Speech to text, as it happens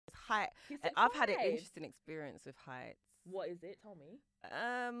height. He said I've had an 5. interesting experience with heights. What is it? Tell me.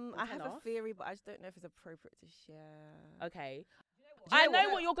 I have tell a us. theory, but I just don't know if it's appropriate to share. Okay. Do you I know know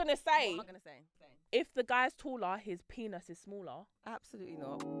what? what you're gonna What say. am I gonna say? If the guy's taller, his penis is smaller. Absolutely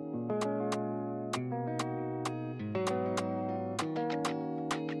not.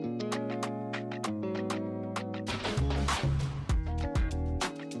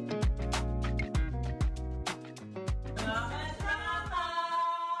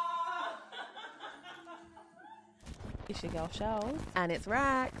 It's your girl Shells, And it's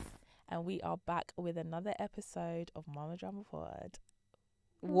Rax. and we are back with another episode of Mama Drama Pod.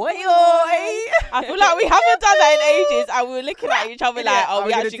 What yo? I feel like we haven't done that in ages, and we were looking at each other like, Are "Are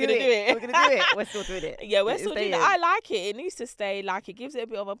we actually gonna do it?" We're gonna do it. We're still doing it. Yeah, we're It's still doing it. staying. I like it. It needs to stay. Like, it gives it a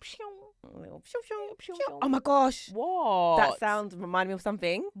bit of a. Oh my gosh. What? That sound reminded me of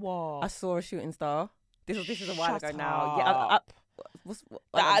something. What? I saw a shooting star. This was a while Shut ago now. up.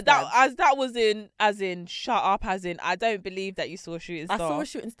 That was in shut up, as in I don't believe that you saw a shooting I star. saw a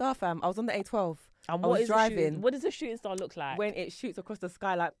shooting star, fam. I was on the A12. And I what was is driving. what does a shooting star look like? When it shoots across the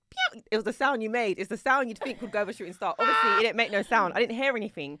sky, like, pew! It was the sound you made. It's the sound you'd think would go over a shooting star. Obviously, it didn't make no sound. I didn't hear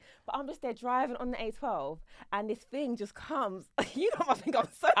anything. But I'm just there driving on the A12, and this thing just comes. You know, I think I'm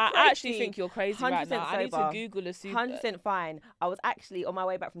so I crazy. actually think you're crazy right now. I need to sober. Google a super. 100% fine. I was actually on my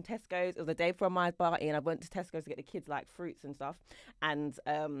way back from Tesco's. It was the day before my party, and I went to Tesco's to get the kids like fruits and stuff. And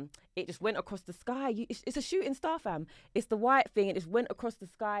it just went across the sky. It's a shooting star, fam. It's the white thing. It just went across the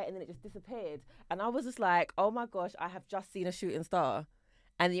sky, and then it just disappeared. And I was just like, oh my gosh, I have just seen a shooting star.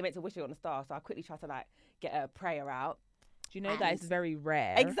 And then you meant to wish it on a star. So I quickly tried to like get a prayer out. Do you know that it's very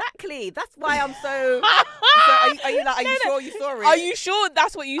rare? Exactly. That's why I'm so. So are you sure you saw it? Are you sure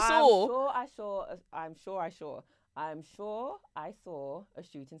that's what you saw? I'm sure I saw a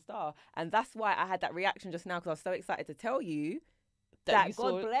shooting star. And that's why I had that reaction just now, because I was so excited to tell you that you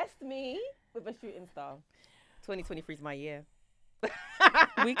God saw... blessed me with a shooting star. 2023 is my year.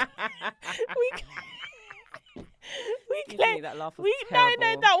 we claim that laugh was no,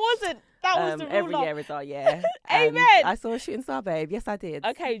 terrible. that wasn't. That was the real every laugh. year is our year. Amen. And I saw a shooting star, babe. Yes, I did.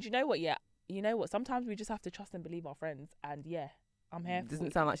 Okay, do you know what? Yeah, you know what? Sometimes we just have to trust and believe our friends. And yeah, I'm here.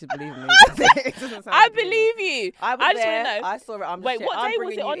 Doesn't sound like she believes in me. It doesn't sound I like she believe you. I was I just there. want to know. I saw it. Wait, what day was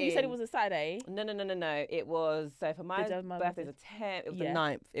bringing it on? You in. said it was a Saturday. No. It was, so for my day of my birthday, birthday. it was the Yeah.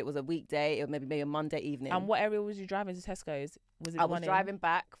 9th. It was a weekday. It was maybe a Monday evening. And what area was you driving to Tesco's? Was it I the was one in- driving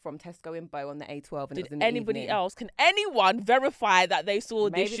back from Tesco in Bow on the A12, and it was Did in the anybody evening. else? Can anyone verify that they saw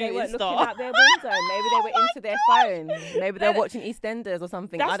Maybe this they shooting weren't star? looking out their window. Maybe they were into their phone. Maybe they were watching EastEnders or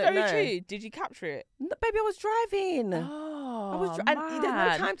something. That's I don't very know. true. Did you capture it? No, baby, I was driving. Oh, I was and there's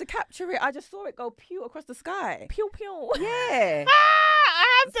no time to capture it. I just saw it go pew across the sky. Pew pew. Yeah.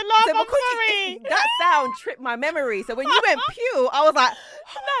 I have to laugh. So I'm because sorry. that sound tripped my memory. So when you went pew, I was like,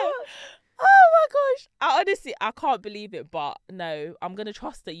 No. Oh my gosh. I honestly, I can't believe it, but no, I'm going to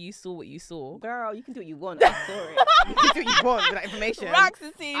trust that you saw what you saw. girl, you can do what you want. I saw it. You can do what you want with that information. Rax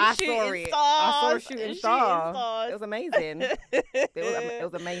and see I shooting saw it. stars. I saw a shooting star. stars. It was amazing. It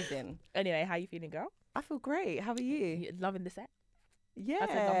was amazing. Anyway, how you feeling, girl? I feel great. How are you? You loving the set? Yeah. I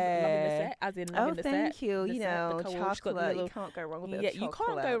said loving the set, as in loving the set. Oh, thank you. The You set, know, the co-op, she's got the chocolate. little- You can't go wrong with a bit Yeah, of you chocolate.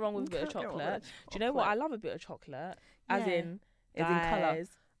 can't go wrong with a bit of You can't go wrong chocolate. with Do you know what? I chocolate. love a bit of chocolate. As Yeah. in, As in colour. guys,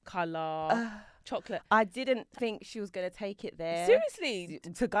 colour, chocolate. I didn't think she was going to take it there. Seriously?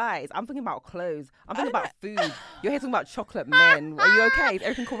 To guys, I'm thinking about clothes. I'm thinking about food. You're here talking about chocolate men. Are you okay? Is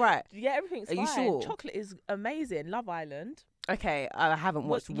everything correct? Yeah, everything's Are fine. you sure? Chocolate is amazing. Love Island. Okay, I haven't What,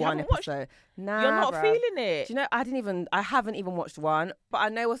 watched you one haven't watched- episode. Nah, You're not bruv. feeling it. Do you know, I haven't even watched one, but I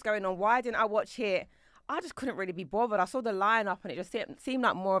know what's going on. Why didn't I watch it? I just couldn't really be bothered. I saw the lineup and it just seemed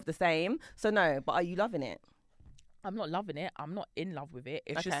like more of the same. So no, but are you loving it? I'm not loving it. I'm not in love with it.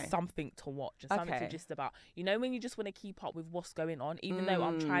 It's Okay. just something to watch and something to Okay. just about. You know, when you just want to keep up with what's going on, even though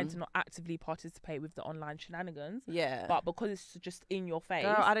I'm trying to not actively participate with the online shenanigans, Yeah. but because it's just in your face.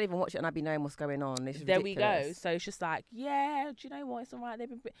 Girl, I don't even watch it and I'd be knowing what's going on. It's there we go. ridiculous. So it's just like, yeah, do you know what? It's all right.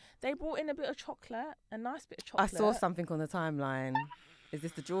 They brought in a bit of chocolate, a nice bit of I chocolate. saw something on the timeline. Is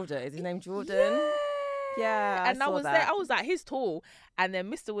this the Jordan? Is his name Jordan? Yeah, and I saw was that. there. I was like, he's tall. And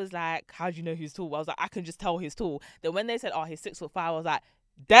then Mr. was like, how do you know he's tall? I was like, I can just tell he's tall. Then when they said, oh, he's 6'5", I was like,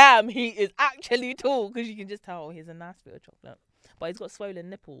 damn, he is actually tall, because you can just tell he's a nice bit of chocolate. But he's got swollen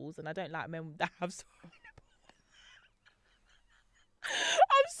nipples, and I don't like men that have swollen nipples.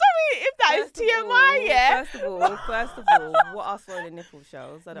 I'm sorry if that is First of TMI, all- yeah. First of all, what are swollen nipple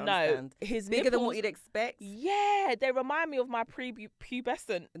shells? I don't No, understand. his Bigger nipples, than what you'd expect. yeah, they remind me of my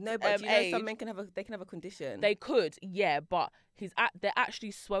prepubescent. No, but do you know age. some men can have a condition. They could, yeah, but they're actually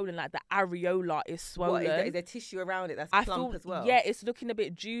swollen. Like the areola is swollen. What, is there tissue around it that's I plump feel, as well? yeah, it's looking a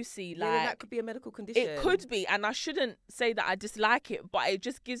bit juicy. Yeah, then Like that could be a medical condition. it could be, and I shouldn't say that I dislike it, but it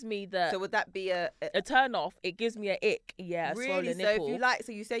just gives me So would that be a turn off. It gives me a ick. Yeah, a really? swollen So nipple. if you like,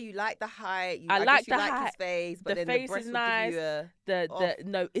 so you say you like the height. I guess like you the like height. his face, but The then face the breast is would nice. give you a. the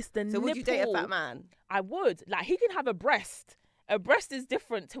no, it's the So nipple. would you date a fat man? I would. Like he can have a breast. A breast is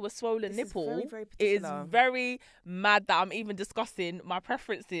different to a swollen This is nipple. very, very It is particular. very mad that I'm even discussing my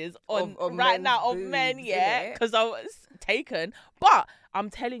preferences on Of right men's now of men, boobs, yeah, innit? because I was taken. But I'm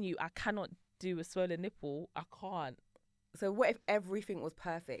telling you, I cannot do a swollen nipple. I can't. So what if everything was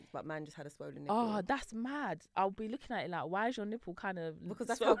perfect, but man just had a swollen nipple? Oh, that's mad. I'll be looking at it like, why is your nipple kind of because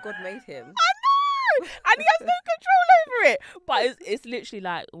that's swollen? how God made him. I know, and he has no control over it. But it's literally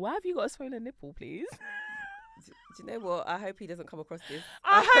like, why have you got a swollen nipple, please? Do you know what? I hope he doesn't come across this.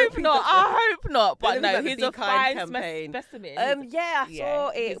 I hope he not. doesn't. I hope not. But Don't no, look like the he's Be a Kind fine campaign. specimen. Yeah, I Yeah,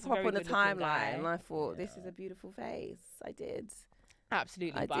 saw he's it a pop very on the good-looking timeline, guy. and I thought this Yeah. is a beautiful face. I did.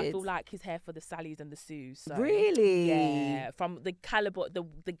 Absolutely, I but I feel did. like his hair for the Sallys and the Sues. So, Really? yeah, from the caliber,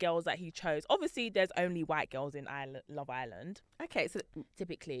 the girls that he chose. Obviously, there's only white girls in Love Island, Okay, so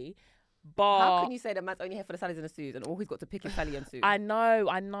typically. But how can you say that man's only here for the Sallys and the Sues, and all he's got to pick is Sally and Sue? I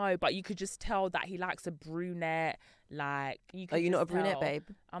know, but you could just tell that he likes a brunette. Like, you could Are you not a just brunette, tell. babe?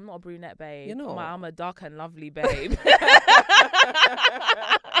 I'm not a brunette, babe. You're not? I'm a dark and lovely babe.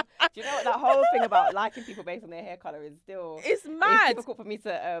 Do you know what that whole thing about liking people based on their hair color is still? It's It's mad difficult for me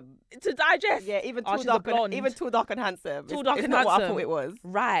to. to digest. Yeah, even Oh, tall she's a dark, blonde. even tall dark and handsome. Tall, It's- dark it's and not what I handsome. thought it was.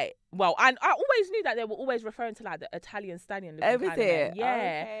 Right. Well, and I always knew that they were always referring to like the Italian stallion. Oh, looking is kind of men. it?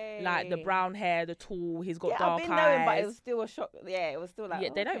 Yeah. Like the Okay. brown hair, the tall. He's got Yeah, dark I've been eyes. knowing, but it was still a shock. Yeah, it was still like. yeah,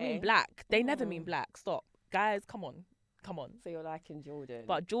 they don't okay. mean black. They never mean Mm. black. Stop, guys. Come on. So you're liking Jordan.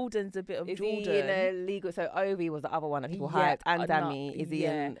 But Jordan's a bit of is Jordan. he in a league? So Ovi was the other one that people Yeah, hyped, and no, Dami. Is he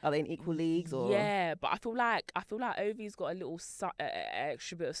yeah. in? Are they in equal leagues or? Yeah, but I feel like Ovi's got a little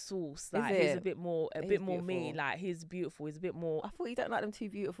extra bit of sauce. Like he's a it? bit more, He's me. beautiful. Like he's beautiful. He's a bit more. I thought you don't like them too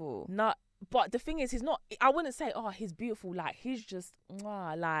beautiful. Not, but the thing is, he's not. I wouldn't say, oh, he's beautiful. Like he's just,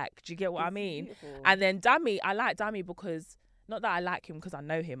 like, do you get what I He's mean? beautiful. And then Dami, I like Dami because not that I like him because I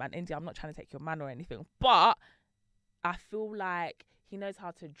know him. And India, I'm not trying to take your man or anything, but I feel like he knows how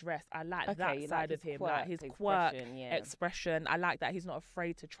to dress. I like Okay, that you side like of him, like his his quirk, expression, yeah. expression. I like that he's not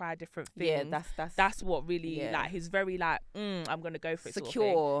afraid to try different things. Yeah, That's what really yeah. like. He's very like, I'm gonna go for it.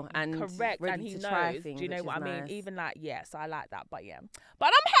 secure sort of thing. and correct, ready and he to try knows. things, Do you know which what I is mean? nice. Even like, so I like that. But yeah, but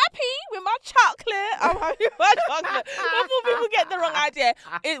I'm happy with my chocolate. I'm happy with my chocolate. Before people get the wrong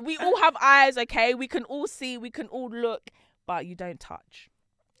idea, we all have eyes. Okay, we can all see, we can all look, but you don't touch.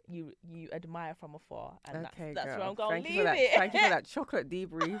 You admire from afar, and Okay, that's girl. where I'm going Thank to you leave for that. it. Thank you for that chocolate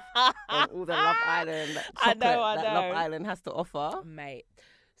debrief on all the Love Island. That I chocolate know. that Love Island has to offer, Mate.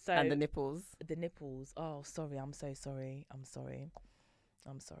 So and the nipples. the nipples. Oh, sorry. I'm so sorry. I'm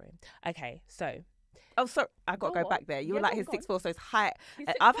sorry. Okay, so Oh, sorry, I got to Go go on. back there. You Yeah, were like go his on, go 6'4", so it's height. he's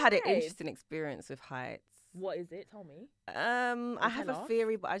I've had an 6'5". interesting experience with heights. What is it? Tell me. I have tell a us.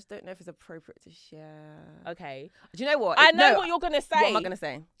 theory, but I just don't know if it's appropriate to share. Okay. Do you know what? I know No, what you're gonna say. What am I gonna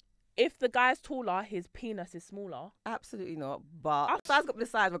say? If the guy's taller, his penis is smaller. Absolutely not. But size got to be the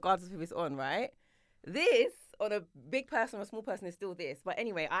size, regardless of who it's on, right? This on a big person or a small person is still this. But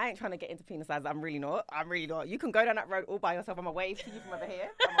anyway, I ain't trying to get into penis size. I'm really not. You can go down that road all by yourself. I'm a wave to you from over here.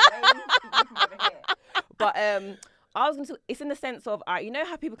 I'm a wave to you from over here. But I was going to. It's in the sense of, you know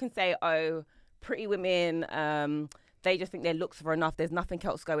how people can say, oh, pretty women. They just think their looks are enough. There's nothing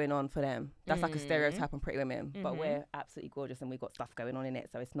else going on for them. That's like a stereotype on pretty women. But we're absolutely gorgeous and we've got stuff going on in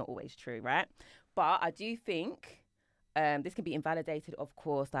it. So it's not always true, right? But I do think this can be invalidated, of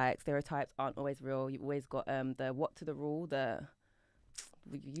course. Like stereotypes aren't always real. You've always got the what to the rule,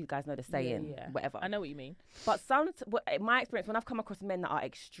 you guys know the saying, whatever. I know what you mean. But in my experience, when I've come across men that are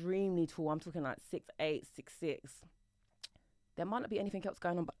extremely tall, I'm talking like 6'8", 6'6", there might not be anything else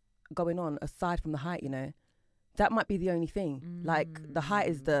going on aside from the height, you know. That might be the only thing. Like the height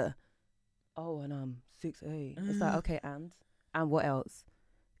is and I'm 6'8". It's like, okay, and what else?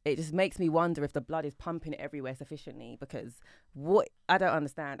 It just makes me wonder if the blood is pumping everywhere sufficiently, because I don't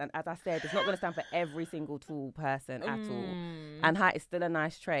understand. And as I said, it's not going to stand for every single tall person at all. And height is still a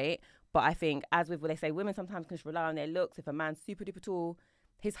nice trait. But I think, as with what they say, women sometimes can just rely on their looks. If a man's super duper tall,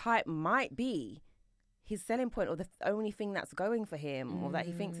 his height might be his selling point or the only thing that's going for him or that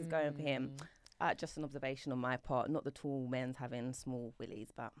he thinks is going for him. Just an observation on my part, not the tall men's having small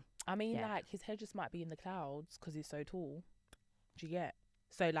willies, but I mean, Yeah. like, his head just might be in the clouds because he's so tall. Do you get?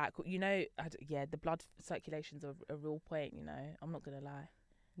 So, like, you know, yeah, the blood circulation's a real point, you know. I'm not going to lie.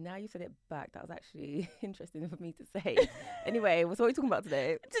 now you said it back. That was actually interesting for me to say. Anyway, what are we talking about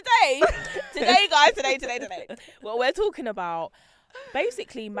today? Today, guys, today. Well, we're talking about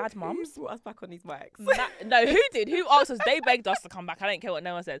basically Mad Mums. Who brought us back on these mics? No, who did? Who asked us? They begged us to come back. I don't care what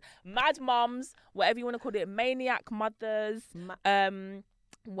no one says. Mad Mums, whatever you want to call it, maniac mothers.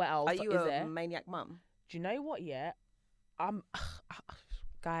 What else Are you is a there? maniac mum? Do you know what? Yeah,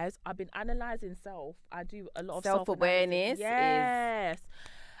 guys, I've been analysing self. I do a lot of Self-awareness. Yes.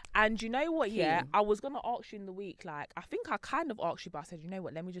 And you know what? Key. Yeah, I was gonna ask you in the week. Like, I think I kind of asked you, but I said, you know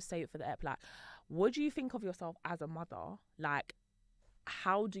what? Let me just say it for the ep. Like, what do you think of yourself as a mother? Like,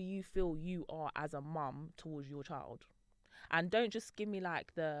 how do you feel you are as a mum towards your child? And don't just give me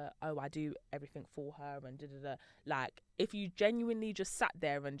like I do everything for her and da-da-da. Like, if you genuinely just sat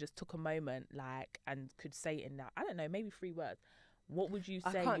there and just took a moment, like, and could say it in that, I don't know, maybe 3 words, what would you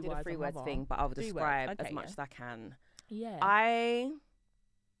say? I can't you do are the as a 3 words mother? thing, but I'll 3 words. describe Okay, as much yeah. as I can. Yeah.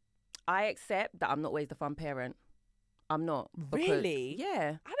 I accept that I'm not always the fun parent. I'm not. Because, Really?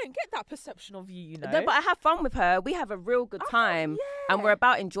 Yeah. I don't get that perception of you, you know. No, but I have fun with her. We have a real good time. And we're yeah.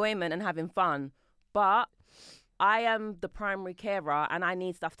 about enjoyment and having fun. But I am the primary carer and I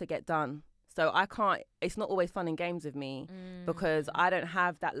need stuff to get done. So I can't, it's not always fun and games with me because I don't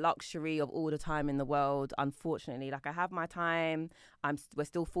have that luxury of all the time in the world, unfortunately. Like, I have my time. We're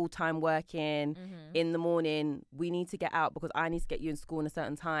still full-time working. In the morning, we need to get out because I need to get you in school in a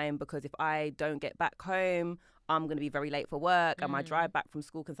certain time, because if I don't get back home, I'm going to be very late for work. And my drive back from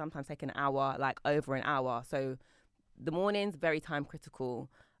school can sometimes take an hour, like over an hour. So the morning's very time critical.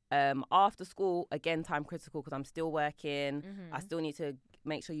 After school, again, time critical because I'm still working. I still need to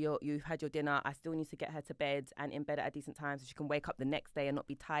make sure you've had your dinner. I still need to get her to bed and in bed at a decent time so she can wake up the next day and not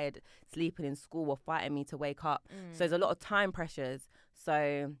be tired sleeping in school or fighting me to wake up. So there's a lot of time pressures.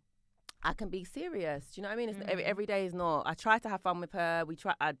 So I can be serious. Do you know what I mean? It's every day is not. I try to have fun with her.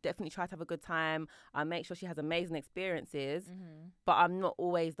 I definitely try to have a good time. I make sure she has amazing experiences, but I'm not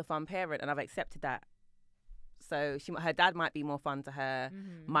always the fun parent, and I've accepted that. So her dad might be more fun to her.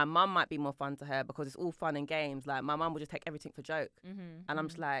 My mum might be more fun to her because it's all fun and games. Like, my mum will just take everything for joke. And I'm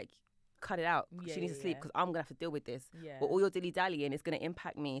just like, cut it out. She needs to sleep because I'm going to have to deal with this. But all your dilly-dallying is going to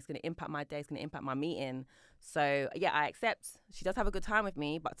impact me. It's going to impact my day. It's going to impact my meeting. So, yeah, I accept. She does have a good time with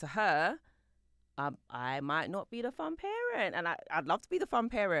me. But to her, I might not be the fun parent. And I'd love to be the fun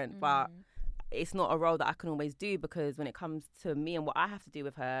parent. But it's not a role that I can always do, because when it comes to me and what I have to do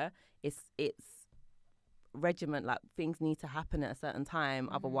with her, it's regiment. Like, things need to happen at a certain time,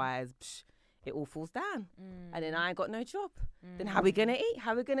 otherwise it all falls down, and then I ain't got no job. Then how we gonna eat,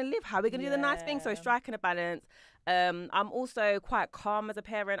 how we gonna live, how we gonna do the nice things? So striking a balance. I'm also quite calm as a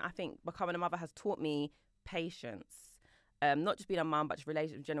parent. I think becoming a mother has taught me patience, not just being a mum, but just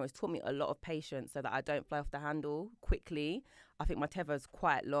relationship in general. It's taught me a lot of patience so that I don't fly off the handle quickly. I think my tether's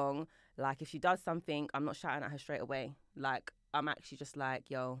quite long. Like, if she does something, I'm not shouting at her straight away. Like, I'm actually just like,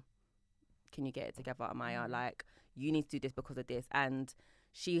 yo, can you get it together, Amaya? Like, you need to do this because of this. And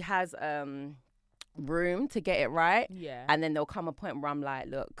she has room to get it right. And then there'll come a point where I'm like,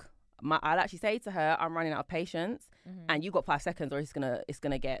 look, I'll actually say to her, I'm running out of patience, and you got 5 seconds, or it's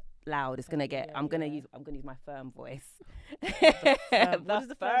gonna get loud. It's gonna get. I'm gonna use my firm voice. What is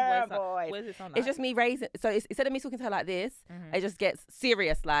the firm voice? What does it sound like? It's just me raising. So instead of me talking to her like this, it just gets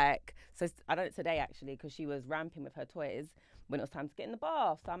serious. Like, so I done it today actually, because she was ramping with her toys when it was time to get in the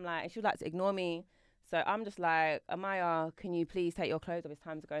bath. So I'm like, and she would like to ignore me. So I'm just like, Amaya, can you please take your clothes off? It's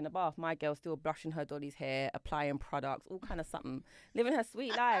time to go in the bath. My girl's still brushing her dolly's hair, applying products, all kind of something, living her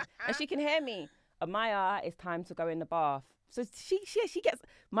sweet life. And she can hear me. Amaya, it's time to go in the bath. So she gets,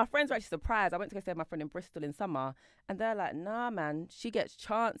 my friends were actually surprised. I went to go stay with my friend in Bristol in summer, and they're like, nah, man, she gets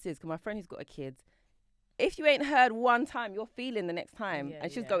chances, because my friend who's got a kid, if you ain't heard one time, you're feeling the next time.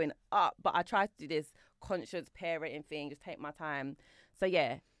 And she's going up. But I try to do this conscious parenting thing, just take my time. So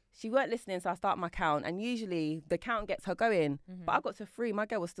yeah, she weren't listening, so I start my count, and usually the count gets her going. But I got to 3, my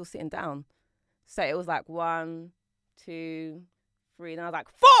girl was still sitting down. So it was like 1, 2, 3, and I was like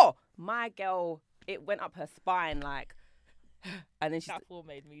 4. My girl, it went up her spine, like, and then that four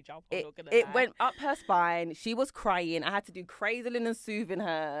made me jump. It went up her spine. She was crying. I had to do cradling and soothing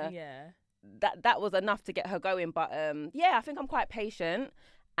her. That was enough to get her going. But yeah, I think I'm quite patient,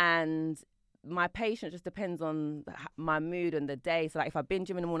 and my patience just depends on my mood and the day. So like, if I've been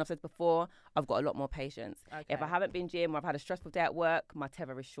gym in the morning, I've said before, I've got a lot more patience. If I haven't been gym, or I've had a stressful day at work, my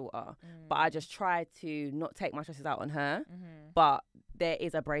tether is shorter. But I just try to not take my stresses out on her. But there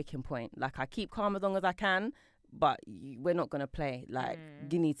is a breaking point. Like, I keep calm as long as I can, but we're not gonna play. Like,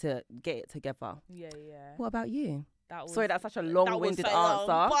 you need to get it together. Yeah. What about you? That was, Sorry, that's such a long-winded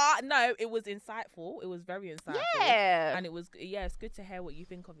answer. But no, it was insightful. It was very insightful. Yeah. And it was, it's good to hear what you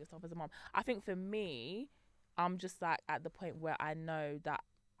think of yourself as a mom. I think for me, I'm just like at the point where I know that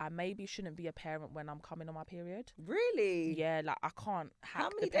I maybe shouldn't be a parent when I'm coming on my period. Really? Yeah, like I can't hack How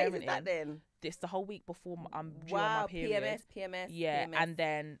many the days parenting. is that then? It's the whole week before I'm due on my period. PMS. Yeah, PMS. and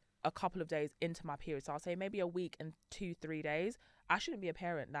then a couple of days into my period. So I'll say maybe a week and 2-3 days. I shouldn't be a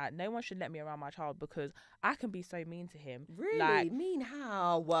parent. Like, no one should let me around my child because I can be so mean to him. Really? Like, mean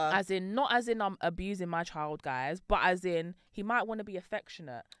how? not as in I'm abusing my child, guys, but as in he might want to be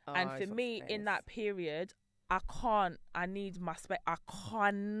affectionate. And for me, in that period, I need my space. I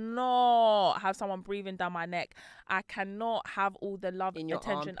cannot have someone breathing down my neck. I cannot have all the love and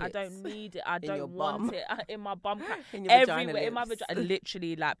attention. I don't need it. I don't want it in my bum crack. Everywhere in my vagina,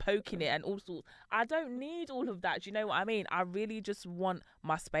 literally like poking it and all sorts. I don't need all of that. Do you know what I mean? I really just want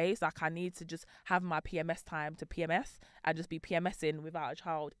my space. Like, I need to just have my PMS time to PMS and just be PMSing without a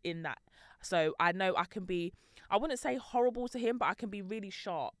child in that. So I know I can be, I wouldn't say horrible to him, but I can be really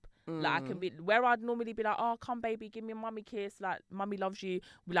sharp. Like, I can be where I'd normally be like, oh, come baby, give me a mummy kiss, like mummy loves you.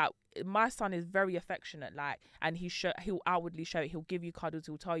 Like, my son is very affectionate, like, and he'll outwardly show it. He'll give you cuddles,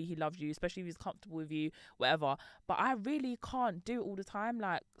 he'll tell you he loves you, especially if he's comfortable with you, whatever. But I really can't do it all the time.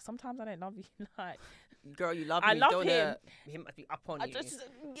 Like, sometimes I don't love you. Like, girl, you love him. I love him. He must be up on you.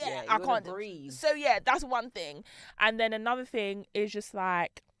 I can't breathe. So yeah, that's one thing. And then another thing is just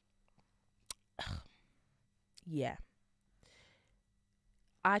like, yeah.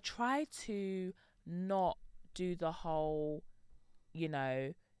 I try to not do the whole,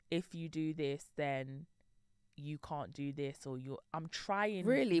 if you do this, then you can't do this, or I'm trying.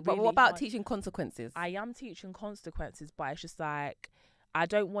 Really? But what about teaching consequences? I am teaching consequences, but it's just like, I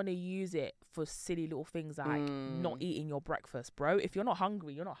don't want to use it for silly little things like not eating your breakfast, bro. If you're not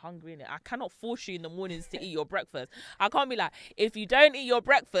hungry, you're not hungry, innit? I cannot force you in the mornings to eat your breakfast. I can't be like, if you don't eat your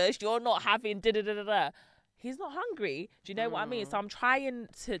breakfast, you're not having da-da-da-da-da. He's not hungry. Do you know what I mean? So I'm trying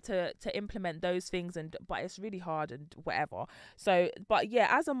to implement those things, but it's really hard and whatever. So, but yeah,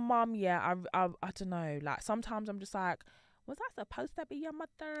 as a mum, I don't know. Like, sometimes I'm just like, was I supposed to be your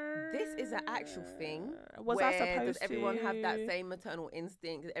mother? This is an actual thing. Was I supposed does everyone have that same maternal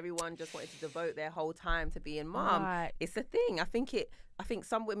instinct? Does everyone just wanted to devote their whole time to being mum? Right. It's a thing. I think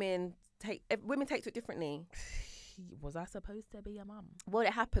some women take to it differently. Was I supposed to be a mum? Well,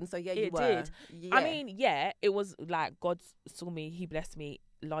 it happened, so yeah, you were. Did. Yeah. I mean, yeah, it was like God saw me, he blessed me,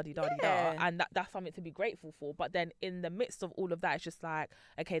 la-di-da-di-da, and that's something to be grateful for. But then in the midst of all of that, it's just like,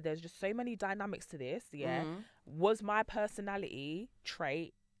 okay, there's just so many dynamics to this, Was my personality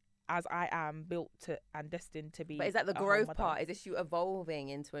trait as I am built to and destined to be? But is that the growth part? Is this you evolving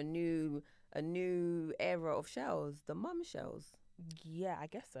into a new era of shells, the mum shells? Yeah, I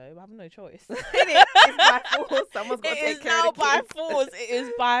guess so. I have no choice. It's by force. Someone's got to take care of the kids. It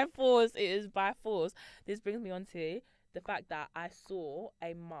is by force. It is by force. This brings me on to the fact that I saw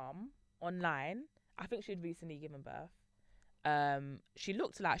a mum online. I think she'd recently given birth. She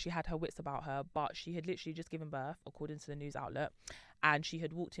looked like she had her wits about her, but she had literally just given birth, according to the news outlet. And she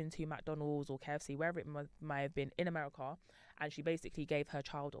had walked into McDonald's or KFC, wherever it may have been in America. And she basically gave her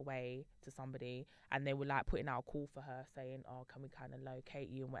child away to somebody, and they were like putting out a call for her saying, oh, can we kind of locate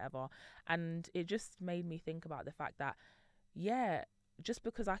you and whatever. And it just made me think about the fact that, yeah, just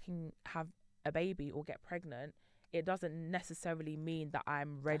because I can have a baby or get pregnant, it doesn't necessarily mean that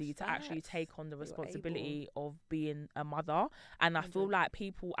I'm ready to actually take on the responsibility of being a mother. And I feel like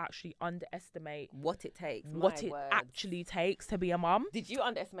people actually underestimate what it takes, actually takes to be a mum. Did you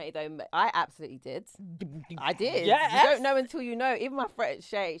underestimate it though? I absolutely did. I did. Yes. You don't know until you know. Even my friend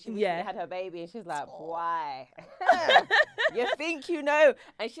Shay, she had her baby and she's like, why? You think you know?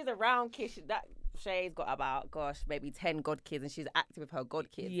 And she's around kids. Shay's got about, maybe 10 god kids, and she's active with her god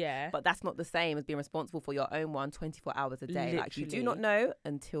kids. Yeah. But that's not the same as being responsible for your own one 24 hours a day. Literally. Like, you do not know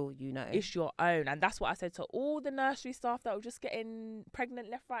until you know. It's your own. And that's what I said to all the nursery staff that were just getting pregnant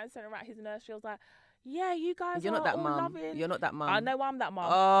left, right, and centre at his nursery. I was like, yeah, you guys You're are not that all mum. loving. You're not that mum. I know I'm that mum.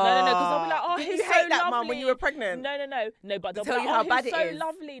 Oh. No, because they'll be like, oh, did he's you so hate that lovely. mum when you were pregnant? No, but they'll tell be you like, how oh, bad he's it so is.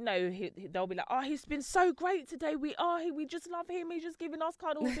 lovely. No, they'll be like, oh, he's been so great today. We just love him. He's just giving us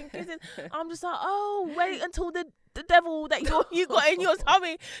cuddles and kisses. I'm just like, oh, wait until the devil that you got in your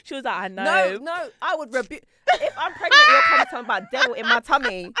tummy. She was like, I know. No, I would rebuke. If I'm pregnant, you're coming to talk about devil in my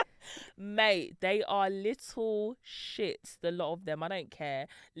tummy. Mate, they are little shits, the lot of them. I don't care.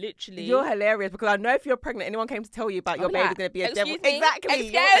 Literally. You're hilarious because I know if you're pregnant, anyone came to tell you about your I'm baby's like, going to be a devil. excuse me? Exactly.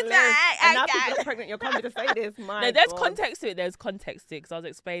 Excuse You're me? hilarious. And now Okay. people are pregnant, you're coming to say this. My No, there's God. context to it. There's context to it because I was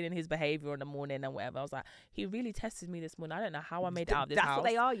explaining his behaviour in the morning and whatever. I was like, he really tested me this morning. I don't know how I made it out of this That's house. what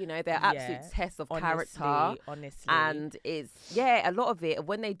they are, you know. They're absolute tests of character. Honestly. And it's, yeah, a lot of it,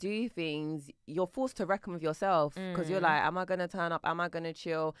 when they do things, you're forced to reckon with yourself because you're like, am I going to turn up? Am I going to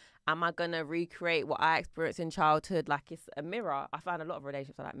chill? Am I going to recreate what I experienced in childhood? Like, it's a mirror. I find a lot of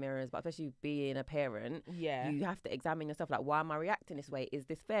relationships are like mirrors, but especially being a parent, you have to examine yourself. Like, why am I reacting this way? Is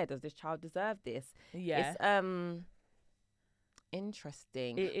this fair? Does this child deserve this? Yeah. It's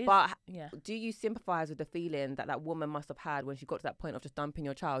interesting. It is, but yeah. do you sympathise with the feeling that that woman must have had when she got to that point of just dumping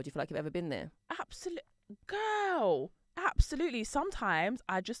your child? Do you feel like you've ever been there? Absolutely. Girl. Absolutely. Sometimes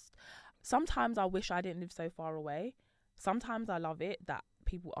I wish I didn't live so far away. Sometimes I love it that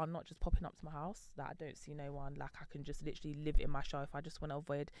people are not just popping up to my house, that I don't see no one. Like, I can just literally live in my show. If I just want to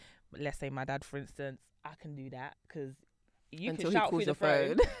avoid, let's say my dad, for instance, I can do that because you Until can he shout calls through the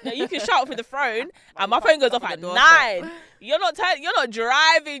your phone. phone. No, you can shout through the phone and my phone goes off at doorstep. 9. You're not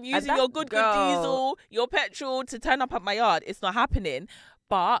driving using that your good diesel, your petrol to turn up at my yard. It's not happening.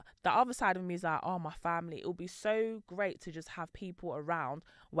 But the other side of me is like, oh, my family. It would be so great to just have people around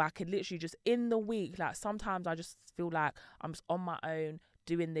where I could literally just in the week, like sometimes I just feel like I'm just on my own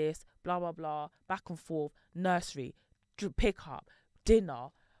doing this, blah, blah, blah, back and forth, nursery, pick up,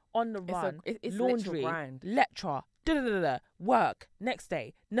 dinner, on the run, it's laundry, lecture, work, next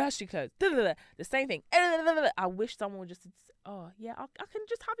day, nursery clothes, the same thing. I wish someone would just, oh, yeah, I can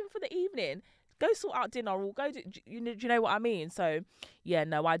just have him for the evening. Go sort out dinner or go do you know what I mean? So yeah,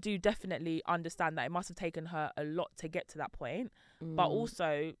 no, I do definitely understand that it must have taken her a lot to get to that point, but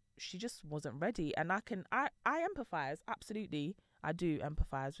also she just wasn't ready. And I empathize. Absolutely, I do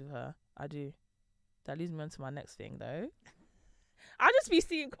empathize with her. I do. That leads me on to my next thing though. I just be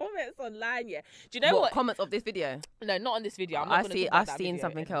seeing comments online. Yeah, do you know what? Comments of this video? No, not on this video. I'm not I've seen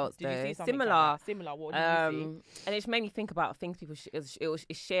something else. Did you see something similar? like that? Similar. What did you see? And it just made me think about things people is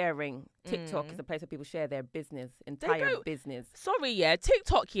sharing. TikTok is a place where people share their business, entire business. Sorry, yeah,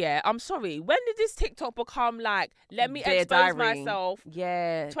 TikTok. Yeah, I'm sorry. When did this TikTok become like? Let me expose myself.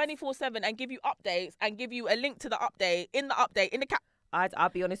 Yeah, 24/7 and give you updates and give you a link to the update in the cap. I'll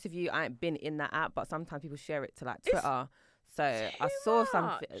be honest with you. I ain't been in that app, but sometimes people share it to like Twitter. So I saw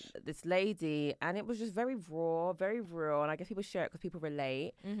this lady, and it was just very raw, very real. And I guess people share it because people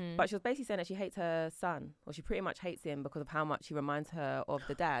relate. But she was basically saying that she hates her son, or she pretty much hates him because of how much he reminds her of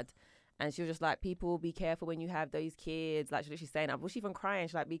the dad. And she was just like, people, be careful when you have those kids. Like, she was literally saying, I was even crying.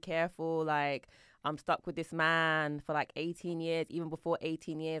 She's like, be careful. Like, I'm stuck with this man for like 18 years, even before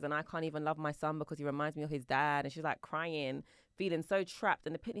 18 years. And I can't even love my son because he reminds me of his dad. And she's like crying, feeling so trapped.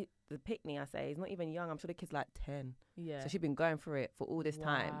 And the Pickney, I say, he's not even young. I'm sure the kid's like 10. Yeah. So she's been going through it for all this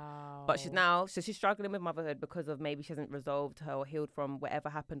time. But she's struggling with motherhood because of maybe she hasn't resolved her or healed from whatever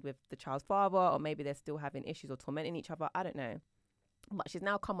happened with the child's father, or maybe they're still having issues or tormenting each other. I don't know. But she's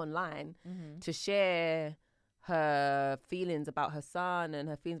now come online to share her feelings about her son and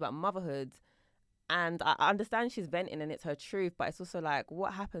her feelings about motherhood. And I understand she's venting and it's her truth, but it's also like,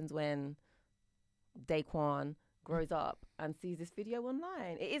 what happens when Daquan grows up and sees this video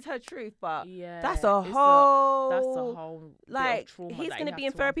online? It is her truth, but that's a whole like, he's going to be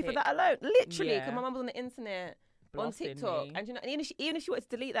in therapy for that alone. Literally, because my mum was on the internet, on TikTok. And you know, and even if she wanted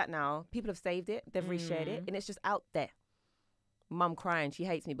to delete that now, people have saved it, they've reshared it, and it's just out there. Mum crying, she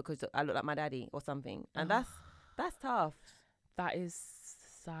hates me because I look like my daddy or something. And that's tough. That is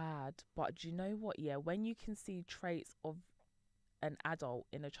sad. But do you know what? Yeah, when you can see traits of an adult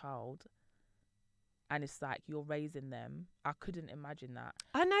in a child and it's like you're raising them, I couldn't imagine that.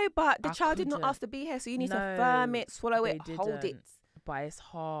 I know, but the child did not ask to be here, so you need to firm it, swallow it, hold it. But it's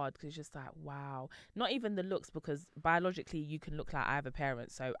hard because it's just like, wow. Not even the looks, because biologically you can look like either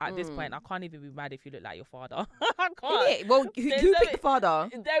parent. So at this point, I can't even be mad if you look like your father. I can't. Yeah, well, who picked the father?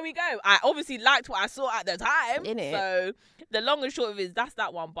 There we go. I obviously liked what I saw at the time. Innit? So the long and short of it is that's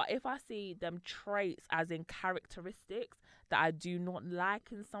that one. But if I see them traits as in characteristics that I do not like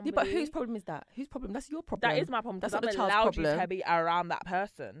in somebody. Yeah, but whose problem is that? Whose problem? That's your problem. That is my problem. That's not not I'm the child's allowed problem. You to be around that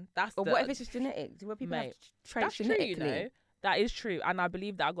person. But what if it's just genetics? What people have traits that's genetically? true, you know. That is true, and I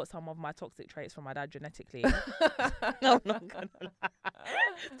believe that I got some of my toxic traits from my dad genetically. No, I'm not gonna lie.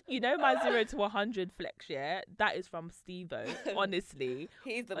 You know my 0 to 100 flex, yeah? That is from Steve-O, honestly.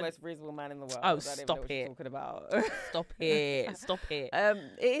 He's the most reasonable man in the world. Oh, I don't even know stop what you're it. talking about. Stop it. Stop it.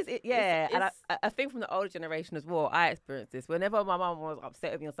 Yeah, and It's- I think from the older generation as well, I experienced this. Whenever my mum was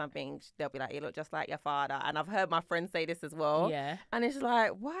upset with me or something, they'll be like, "You look just like your father," and I've heard my friends say this as well. Yeah. And it's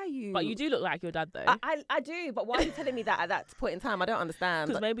like, why are you? But you do look like your dad, though. I do, but why are you telling me that at that point in time? I don't understand.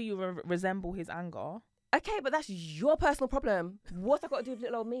 Because maybe you resemble his anger. Okay, but that's your personal problem. What's that got to do with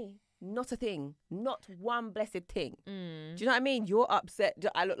little old me? Not a thing. Not one blessed thing. Do you know what I mean? You're upset.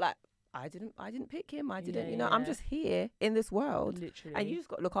 I look like I didn't pick him. I didn't. Yeah, you know, I'm yeah. just here in this world, Literally. and you just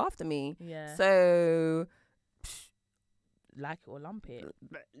got to look after me. Yeah. So Like it or lump it.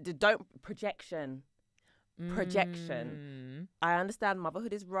 don't projection. I understand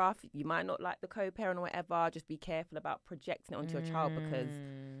motherhood is rough. You might not like the co-parent or whatever. Just be careful about projecting it onto your child because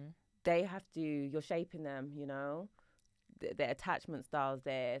they have to. You're shaping them. You know, their attachment styles,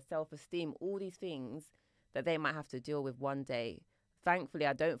 their self-esteem, all these things that they might have to deal with one day. Thankfully,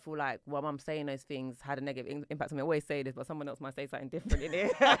 I don't feel like while I'm saying those things had a negative impact on me. I always say this, but someone else might say something different in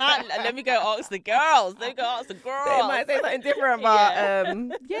it. Let me go ask the girls. Let me go ask the girls. They might say something different,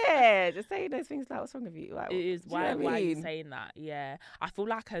 but yeah, just saying those things like, what's wrong with you? Like, It is. do you know Why what I are you mean? saying that? Yeah. I feel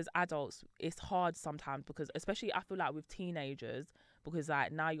like as adults, it's hard sometimes because, especially, I feel like with teenagers, because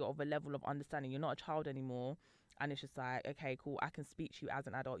like now you're of a level of understanding. You're not a child anymore. And it's just like, okay, cool. I can speak to you as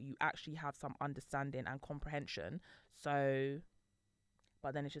an adult. You actually have some understanding and comprehension. So,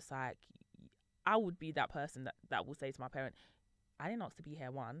 but then it's just like, I would be that person that will say to my parent, I didn't ask to be here,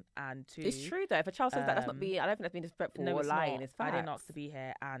 one, and two. It's true though. If a child says that, that's not being. I don't think that's being disrespectful or it's lying. not. It's facts. I didn't ask to be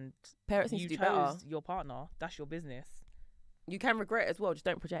here, and Parents need you to do better. chose your partner. That's your business. You can regret it as well. Just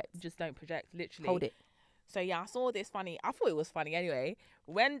don't project. Just don't project. Literally. Hold it. So yeah, I saw this funny. I thought it was funny anyway.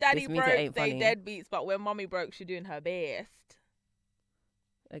 When daddy This means it broke, ain't they funny. deadbeats, but when mommy broke, she doing her best.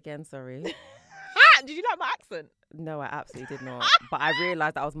 Again, sorry. Did you like my accent? No, I absolutely did not. But I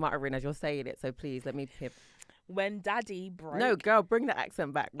realised I was muttering as you're saying it. So please let me pip. When daddy broke. No, girl, bring the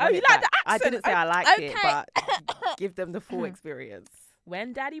accent back. Oh, Run you it like back. the I accent? didn't say I liked it, Okay. but give them the full experience.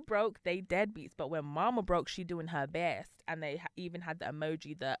 When daddy broke, they deadbeats, but when mama broke, she doing her best. And they even had the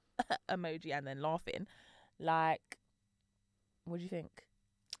emoji, emoji, and then laughing. Like, what do you think?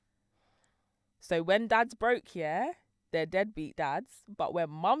 So when dads broke, yeah, they're deadbeat dads. But when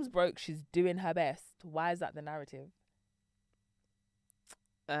mum's broke, she's doing her best. Why is that the narrative?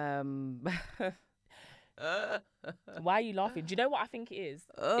 Why are you laughing? Do you know what I think it is?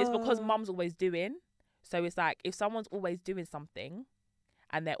 It's because mum's always doing. So it's like if someone's always doing something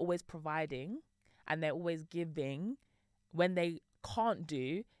and they're always providing and they're always giving, when they can't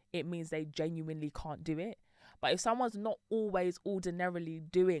do, it means they genuinely can't do it. But if someone's not always ordinarily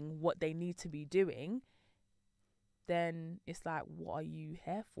doing what they need to be doing, then it's like, what are you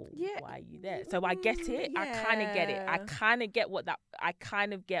here for? Yeah. Why are you there? So I get it. I kind of get it. I kind of get I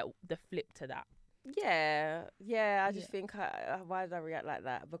kind of get the flip to that. Yeah. I just think, why did I react like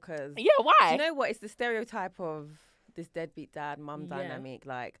that? Because Yeah, why? do you know what? It's the stereotype of this deadbeat dad mum Yeah. dynamic.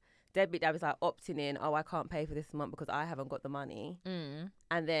 Like deadbeat dad was like opting in. Oh, I can't pay for this month because I haven't got the money.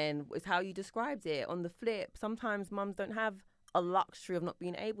 And then it's how you described it. On the flip, sometimes mums don't have a luxury of not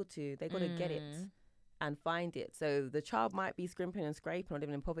being able to. They got to get it and find it. So the child might be scrimping and scraping or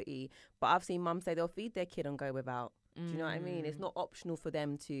living in poverty, but I've seen mums say they'll feed their kid and go without. Do you know what I mean? It's not optional for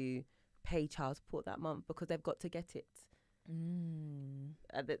them to pay child support that month because they've got to get it.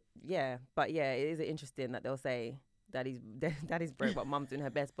 But it is interesting that they'll say daddy's broke but mum's doing her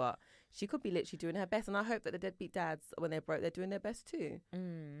best, but she could be literally doing her best. And I hope that the deadbeat dads, when they're broke, they're doing their best too.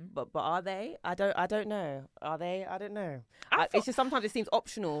 But are they? I don't know. Are they? I don't know. It's just sometimes it seems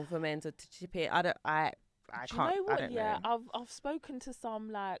optional for men to chip in. I Do can't. you know what? I don't know. I've spoken to some,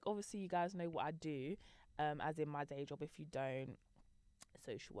 like, obviously you guys know what I do, as in my day job. If you don't,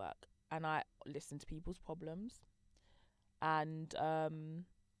 social work, and I listen to people's problems, and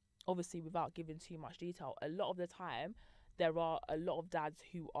obviously without giving too much detail, a lot of the time there are a lot of dads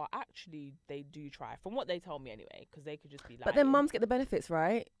who are actually, they do try, from what they tell me anyway, because they could just be like, But then mums get the benefits,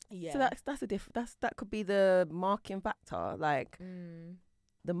 right? yeah, So that's a that could be the marking factor. Like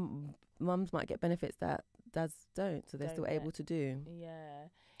the mums might get benefits that dads don't, so they're Don't still get. able to do. yeah.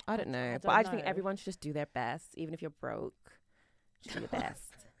 I don't know, don't but I just think know. everyone should just do their best, even if you're broke. Just do your best.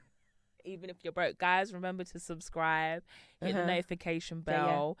 Even if you're broke, guys, remember to subscribe, hit the notification Yeah, yeah.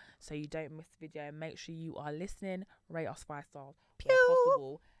 bell so you don't miss the video. Make sure you are listening. Rate us 5 stars where Pew.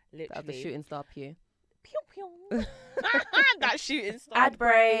 possible. That was the Literally. shooting star pew. Pew, That shooting star. Ad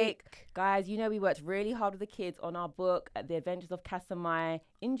break. Guys, you know we worked really hard with the kids on our book, The Adventures of Casamai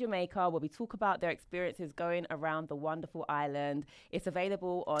in Jamaica, where we talk about their experiences going around the wonderful island. It's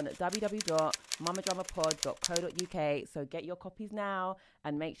available on www.mamadramapod.co.uk. So get your copies now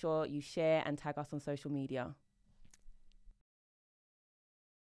and make sure you share and tag us on social media.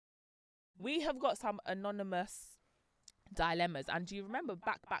 We have got some anonymous dilemmas, and do you remember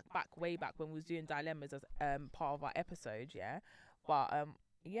way back when we was doing dilemmas as part of our episode? But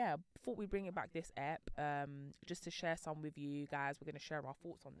thought we'd bring it back this ep just to share some with you guys. We're going to share our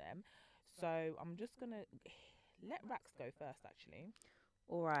thoughts on them, so I'm just gonna let Rax go first, actually.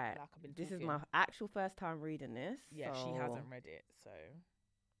 All right, this is my actual first time reading this. She hasn't read it, so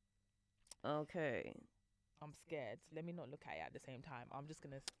okay, I'm scared. Let me not look at it at the same time.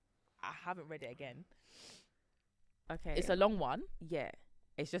 I haven't read it again. Okay. It's a long one. Yeah.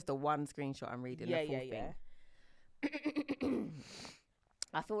 It's just a one screenshot I'm reading. Yeah.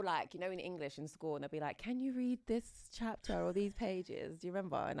 I feel like, in English in school, and they'll be like, can you read this chapter or these pages? Do you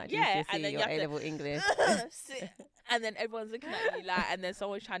remember? And like, and then your A-level English. And then everyone's looking at you like, and then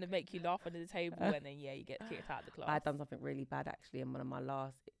someone's trying to make you laugh under the table, and then you get kicked out of the class. I had done something really bad actually in one of my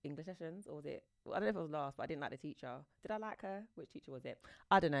last English sessions, or was it? Well, I don't know if it was last, but I didn't like the teacher. Did I like her? Which teacher was it?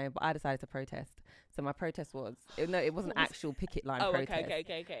 I don't know, but I decided to protest. So my protest was it wasn't actual picket line protest.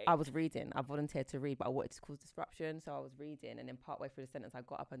 Okay. I was reading. I volunteered to read, but I wanted to cause disruption, so I was reading, and then partway through the sentence, I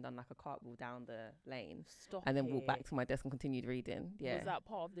got up and done like a cartwheel down the lane, and then walked back to my desk and continued reading. Yeah. Was that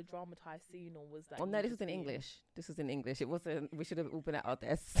part of the dramatized scene, or was that? Oh no, this was in English. This was in English. It wasn't. We should have all been at our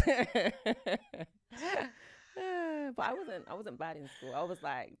desks. But I wasn't bad in school. I was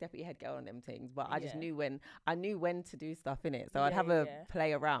like deputy head girl on them things, but I just knew when to do stuff in it. So I'd have a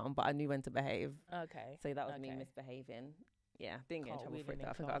play around, but I knew when to behave. Okay. So that was me misbehaving. Yeah, didn't get in trouble for it.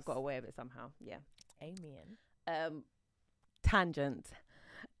 I think I got away with it somehow. Yeah. Amen. Tangent.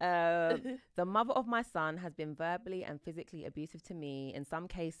 The mother of my son has been verbally and physically abusive to me. In some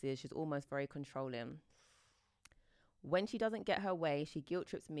cases, she's almost very controlling. When she doesn't get her way, she guilt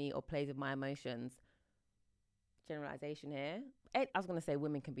trips me or plays with my emotions. Generalization here. I was going to say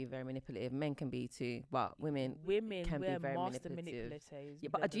women can be very manipulative. Men can be too, but women can be very manipulative. Yeah,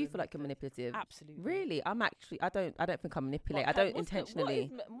 but I do feel like you're manipulative. Absolutely. Really, I don't think I manipulate. I don't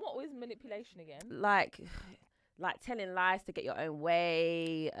intentionally. What is manipulation again? Like telling lies to get your own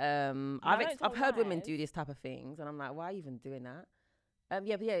way. I've heard women do this type of things, and I'm like, why are you even doing that?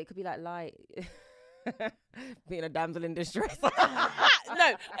 It could be like being a damsel in distress. Well,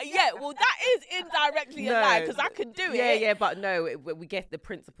 that is indirectly a lie, because I could do it. Yeah, but no, we get the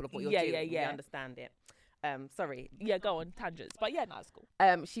principle of what you're doing. We understand it. Sorry. Yeah, go on, tangents. But yeah, that's cool.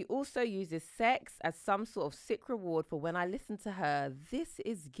 She also uses sex as some sort of sick reward for when I listen to her. This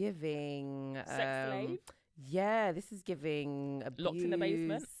is giving sex slave. Yeah, this is giving abuse, locked in the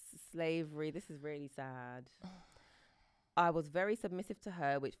basement, slavery. This is really sad. I was very submissive to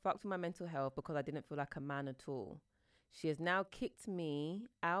her, which fucked with my mental health because I didn't feel like a man at all. She has now kicked me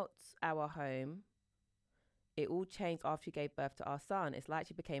out our home. It all changed after she gave birth to our son. It's like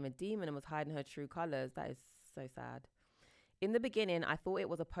she became a demon and was hiding her true colours. That is so sad. In the beginning, I thought it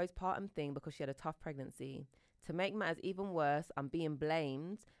was a postpartum thing because she had a tough pregnancy. To make matters even worse, I'm being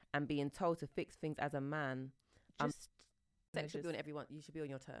blamed and being told to fix things as a man. Sex should be on everyone. You should be on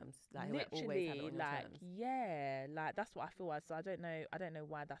your terms. Like, literally, always have it on your terms. Yeah, like that's what I feel like. So I don't know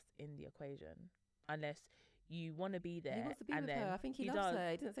why that's in the equation, unless you want to be there. He wants to be with her. I think he loves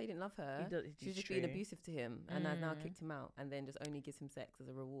her. He didn't say he didn't love her. She's just being abusive to him, and has now kicked him out, and then just only gives him sex as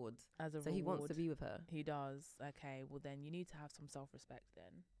a reward. He wants to be with her. He does. Okay, well then you need to have some self-respect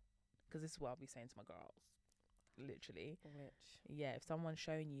then, because this is what I'll be saying to my girls. Literally. Yeah, if someone's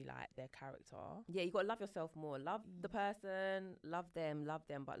showing you like their character, you gotta love yourself more. Love the person, love them,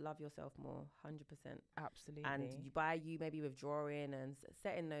 but love yourself more. 100%. Absolutely. And by you maybe withdrawing and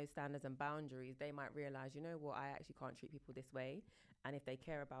setting those standards and boundaries, they might realize, you know what, I actually can't treat people this way, and if they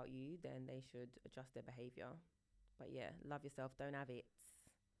care about you, then they should adjust their behavior. But yeah, love yourself. Don't have it.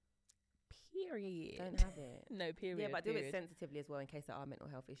 Period. Don't have it. No, period. Yeah, but do it sensitively as well in case there are mental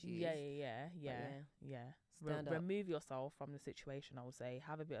health issues. Yeah. Remove yourself from the situation, I would say.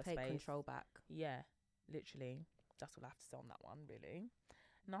 Have a bit of space. Take control back. Yeah, literally. That's what I have to say on that one, really.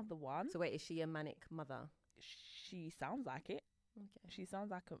 Another one. So wait, is she a manic mother? She sounds like it. Okay. She sounds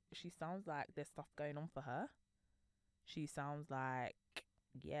like there's stuff going on for her. She sounds like,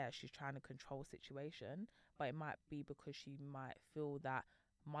 she's trying to control situation, but it might be because she might feel that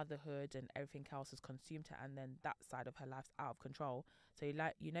motherhood and everything else has consumed her, and then that side of her life's out of control. So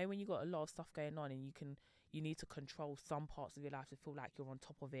when you got a lot of stuff going on and you need to control some parts of your life to feel like you're on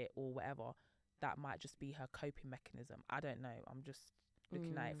top of it or whatever, that might just be her coping mechanism. I don't know. I'm just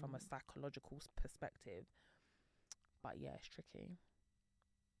looking at it from a psychological perspective. But yeah, it's tricky.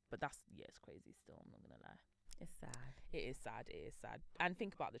 But it's crazy still. I'm not gonna lie. It's sad. It is sad. It is sad. And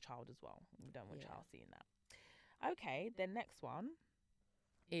think about the child as well. You don't want child seeing that. Okay, the next one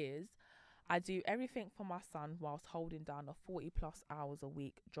is, I do everything for my son whilst holding down a 40+ hours a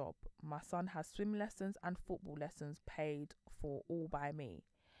week job. My son has swim lessons and football lessons paid for all by me.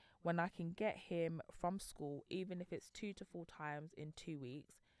 When I can get him from school, even if it's 2 to 4 times in 2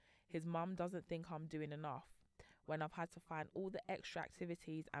 weeks, his mum doesn't think I'm doing enough. When I've had to find all the extra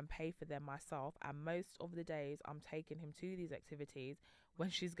activities and pay for them myself, and most of the days I'm taking him to these activities when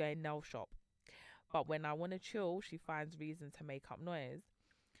she's going nail shop. But when I want to chill, she finds reason to make up noise.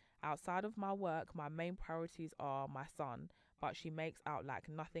 Outside of my work, my main priorities are my son, but she makes out like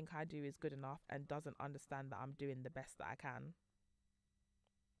nothing I do is good enough and doesn't understand that I'm doing the best that I can.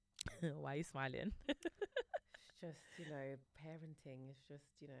 Why are you smiling? It's just, parenting is just,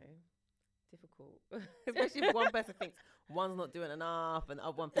 difficult. Especially if one person thinks one's not doing enough and the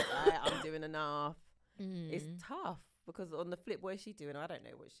other one thinks, I'm doing enough. It's tough because on the flip, what is she doing? I don't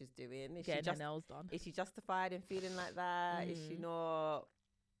know what she's doing. Is Getting her nails done. Is she justified in feeling like that? Is she not?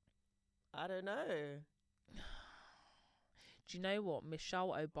 I don't know. Do you know what?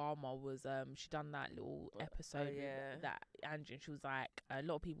 Michelle Obama was, she done that little episode with that Angie, and she was like, a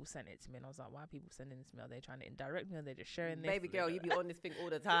lot of people sent it to me, and I was like, why are people sending this to me? Are they trying to indirect me, or are they just sharing this? Baby girl, you be on this thing all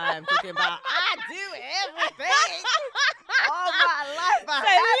the time, talking about, I do everything. All my life,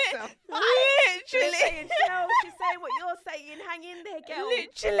 literally. She's saying what you're saying. Hang in there, girl.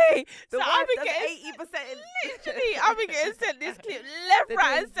 Literally. The so wife I've been getting 80%. Literally, I've been getting sent this clip left,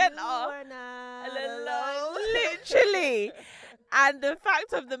 right, and centre. Literally. And the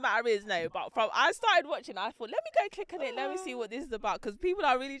fact of the matter is, I started watching, I thought, let me go click on it, let me see what this is about, because people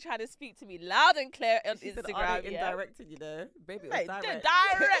are really trying to speak to me loud and clear on Instagram. Indirected, baby. It was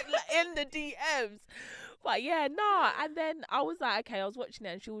direct in the DMs. But and then I was like, okay, I was watching it,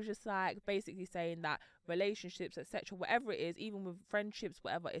 and she was just like basically saying that relationships, etc., whatever it is, even with friendships,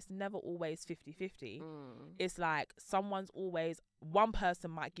 whatever, it's never always 50-50. It's like one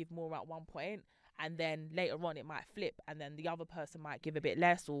person might give more at one point, and then later on it might flip, and then the other person might give a bit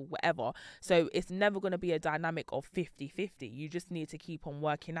less or whatever. So it's never going to be a dynamic of 50-50. You just need to keep on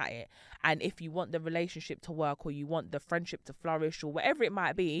working at it. And if you want the relationship to work, or you want the friendship to flourish, or whatever it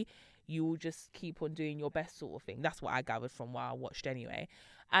might be, you will just keep on doing your best, sort of thing. That's what I gathered from what I watched anyway.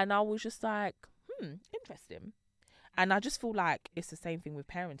 And I was just like, interesting. And I just feel like it's the same thing with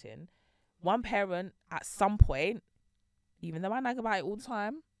parenting. One parent at some point, even though I nag about it all the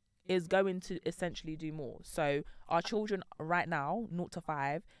time, is going to essentially do more. So our children right now, 0 to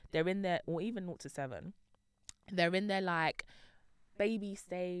 5, they're in their, or even 0 to 7, they're in their like baby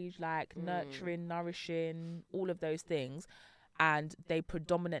stage, like nurturing, nourishing, all of those things. And they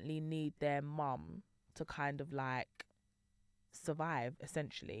predominantly need their mum to kind of like survive,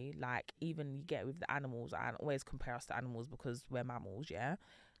 essentially. Like, even you get with the animals, and always compare us to animals because we're mammals,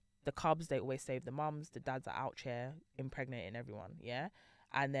 the cubs, they always save the mums, the dads are out here impregnating everyone,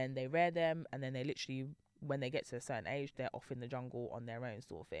 and then they rear them, and then they literally, when they get to a certain age, they're off in the jungle on their own,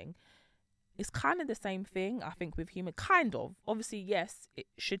 sort of thing. It's kind of the same thing, I think, with human, kind of. Obviously, yes, it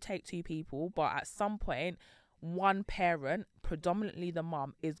should take 2 people, but at some point, one parent, predominantly the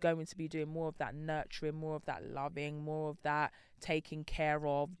mum, is going to be doing more of that nurturing, more of that loving, more of that taking care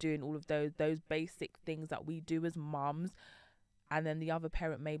of, doing all of those basic things that we do as mums, and then the other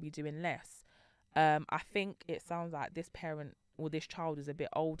parent may be doing less. I think it sounds like this parent or this child is a bit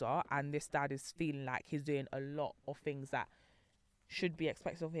older, and this dad is feeling like he's doing a lot of things that should be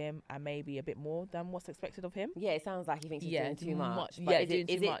expected of him, and maybe a bit more than what's expected of him. Yeah, it sounds like he thinks he's doing too much. But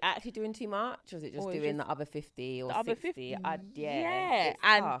is it actually doing too much, or is it just doing the other 50 or the 60? Other 50?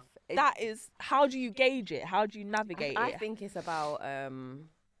 And tough. That is, how do you gauge it? How do you navigate it? I think it's about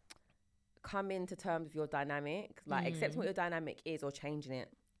coming to terms with your dynamic, like accepting what your dynamic is or changing it.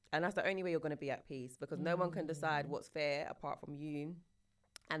 And that's the only way you're going to be at peace, because no one can decide what's fair apart from you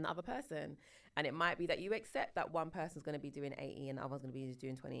and the other person. And it might be that you accept that one person's going to be doing 80 and the other's going to be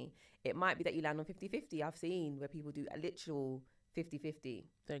doing 20. It might be that you land on 50-50. I've seen where people do a literal 50-50.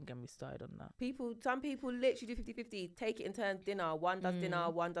 Don't get me started on that. Some people literally do 50-50. Take it in turns, dinner. One does dinner,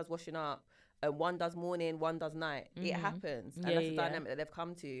 one does washing up, and one does morning, one does night. It happens. And that's the dynamic that they've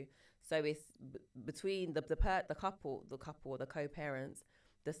come to. So it's between the couple, or the co-parents,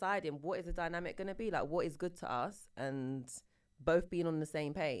 deciding what is the dynamic going to be, like what is good to us, and both being on the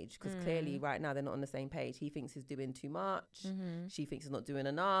same page, because clearly right now they're not on the same page. He thinks he's doing too much. She thinks he's not doing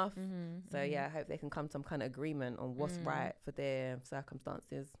enough. So yeah, I hope they can come to some kind of agreement on what's right for their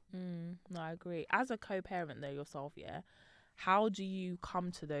circumstances. No, I agree. As a co-parent though yourself, yeah, how do you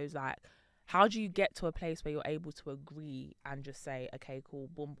come to those, like, how do you get to a place where you're able to agree and just say, okay, cool,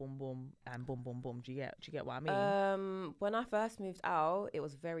 boom, boom, boom, and boom, boom, boom? Do you get what I mean? When I first moved out, it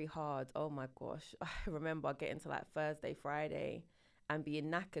was very hard. Oh my gosh. I remember getting to like Thursday, Friday and being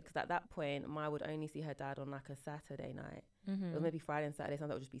knackered, because at that point, Ma would only see her dad on like a Saturday night. It was maybe Friday and Saturday,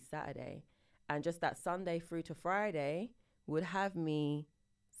 sometimes it would just be Saturday. And just that Sunday through to Friday would have me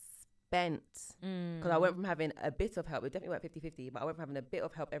spent, because I went from having a bit of help, it definitely went 50-50, but I went from having a bit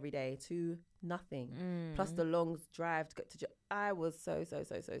of help every day to nothing, plus the long drive to get to I was so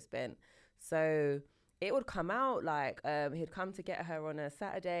spent. So it would come out like he'd come to get her on a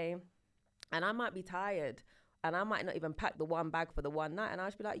Saturday and I might be tired and I might not even pack the one bag for the one night, and I'd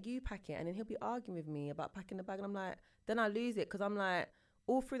just be like, you pack it, and then he'll be arguing with me about packing the bag, and I'm like, then I lose it, because I'm like,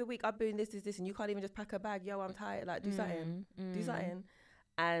 all through the week I've been this, and you can't even just pack a bag. Yo, I'm tired, like do something.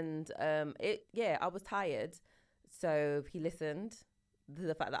 And I was tired, so he listened to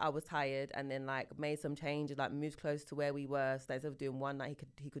the fact that I was tired, and then like made some changes, like moved close to where we were, so instead of doing one night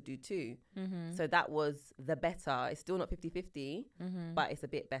he could do two. So that was the better. It's still not 50-50, but it's a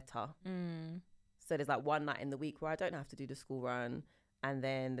bit better. So there's like one night in the week where I don't have to do the school run, and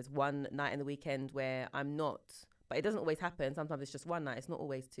then there's one night in the weekend where I'm not. But it doesn't always happen. Sometimes it's just one night. It's not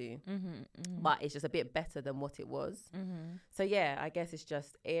always two. But it's just a bit better than what it was. So yeah, I guess it's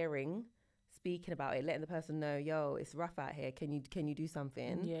just airing, speaking about it, letting the person know, yo, it's rough out here. Can you do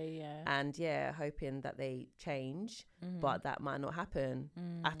something? Yeah. And yeah, hoping that they change, but that might not happen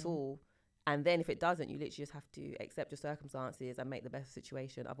at all. And then if it doesn't, you literally just have to accept your circumstances and make the best of the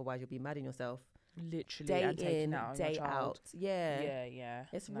situation. Otherwise, you'll be mad in yourself. Literally, day and in, out day out. Yeah.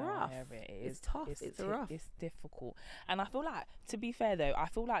 It's rough. It's tough. It's rough. It's difficult. And I feel like, to be fair though, I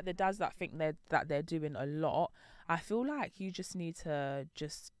feel like the dads that think they're doing a lot, I feel like you just need to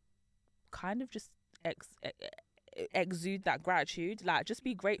just kind of just exude that gratitude. Like, just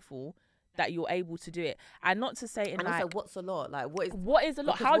be grateful that you're able to do it, and not to say and like, also, what's a lot? Like, what is a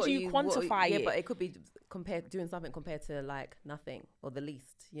lot? How do you quantify it? Yeah, but it could be doing something compared to like nothing or the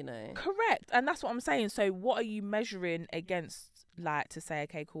least, you know. Correct, and that's what I'm saying. So what are you measuring against, like, to say,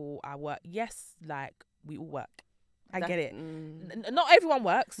 okay, cool, I work? Yes, like, we all work. I get it. Not everyone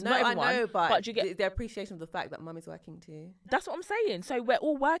works. No, not everyone, I know, but you get the appreciation of the fact that mum is working too. That's what I'm saying. So we're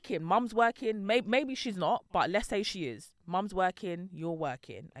all working. Mum's working. Maybe she's not, but let's say she is. Mum's working. You're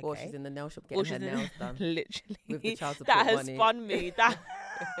working. Okay? Or she's in the nail shop getting her nails done. Literally, with the child support that has money. spun me.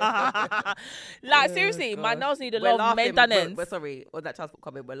 Like, seriously, my nails need a lot of maintenance. We're sorry, or that child support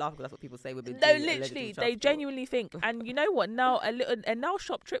comment. We're laughing because that's what people say. We've been no, literally, they genuinely think. And you know what? Now a nail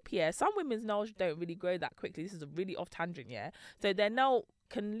shop trip here. Some women's nails don't really grow that quickly. This is a really off tangent, yeah. So their nail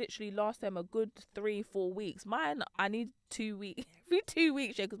can literally last them a good 3-4 weeks. Mine, I need 2 weeks. Every 2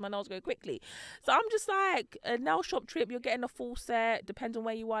 weeks, yeah, because my nails grow quickly. So I'm just like, a nail shop trip, you're getting a full set. Depends on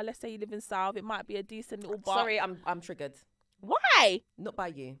where you are. Let's say you live in South, it might be a decent little bar. Sorry, I'm triggered. Why? Not by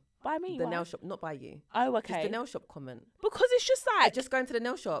you. By me? The nail shop, not by you. Oh, okay. Just the nail shop comment. Because it's just like, just going to the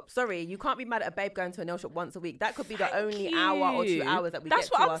nail shop. Sorry, you can't be mad at a babe going to a nail shop once a week. That could be the only hour or 2 hours that we get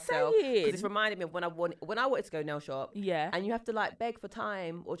to ourselves. Because it's reminding me of when I wanted to go nail shop. Yeah. And you have to like beg for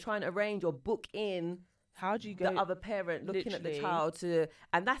time or try and arrange or book in. How do you go? The other parent looking at the child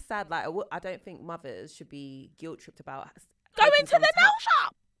and that's sad. Like, I don't think mothers should be guilt tripped about going to the nail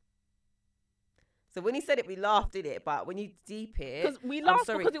shop. So when he said it, we laughed, did it? But when you deep it, because we laughed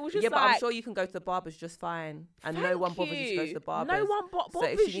because it was just but I'm sure you can go to the barber's just fine, and no one bothers you to go to the barber's. No one bothers you. So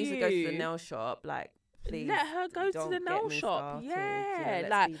if she needs to go to the nail shop, like, please let her go to the nail shop. Yeah,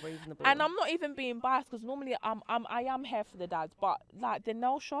 like, and I'm not even being biased because normally I am here for the dads, but like the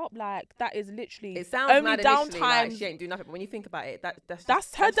nail shop, like that is literally it sounds only downtime. Like, she ain't doing nothing, but when you think about it,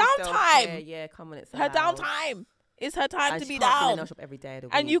 that's her downtime. Yeah, come on, it's her downtime. It's her time to be down. Can't be in the nail shop every day of the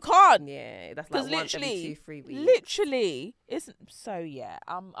week. And you can't. Yeah, that's like once every 2-3 weeks. Literally, it's so yeah.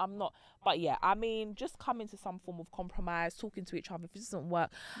 I'm not, but yeah. I mean, just coming to some form of compromise, talking to each other. If it doesn't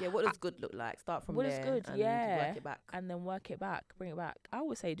work, yeah. What does good look like? Start from what there. What is good? And yeah, work it back, and then work it back, bring it back. I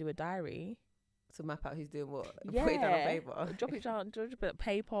always say do a diary. To map out who's doing what. Yeah. Put it down on paper. Drop it down on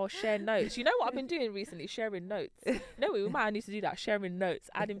paper, share notes. You know what I've been doing recently? Sharing notes. No, we might need to do that. Sharing notes,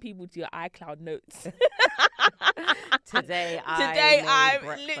 adding people to your iCloud notes. Today I'm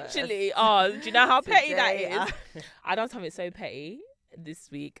literally, do you know how petty that is? I done something so petty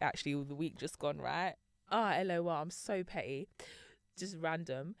this week, actually, the week just gone, right? LOL, I'm so petty. just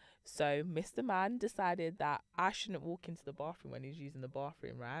random. So Mr. Man decided that I shouldn't walk into the bathroom when he's using the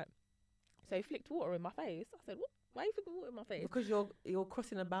bathroom, right? So he flicked water in my face. I said, what? Why are you flicking water in my face? Because you're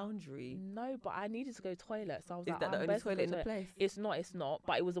crossing a boundary. No, but I needed to go toilet. So I was Is like, that the I'm only bursting toilet in to the go place? It's not.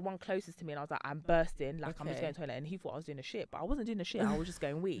 But it was the one closest to me. And I was like, I'm bursting. Like, I'm just going to the toilet. And he thought I was doing a shit. But I wasn't doing a shit. I was just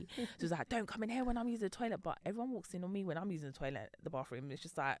going wee. So he was like, don't come in here when I'm using the toilet. But everyone walks in on me when I'm using the toilet, the bathroom. It's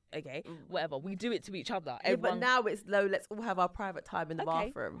just like, okay, whatever. We do it to each other. Yeah, but now it's low. Let's all have our private time in the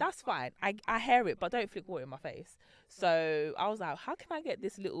bathroom. That's fine. I hear it, but don't flick water in my face. So I was like, how can I get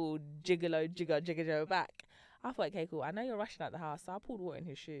this little jigger back? I thought, okay, cool. I know you're rushing out the house, so I poured water in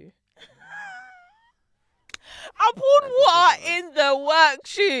his shoe. I poured water in the work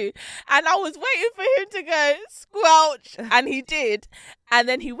shoe, and I was waiting for him to go squelch, and he did. And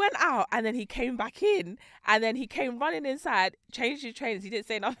then he went out, and then he came back in, and then he came running inside, changed his trainers. He didn't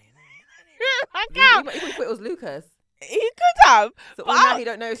say nothing. He went back out. He thought it was Lucas. He could have. So now he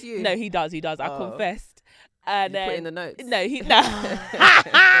don't know it's you. No, he does. I confessed. And you put in the notes. No,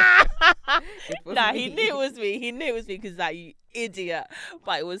 he knew it was me. He knew it was me because like, you idiot.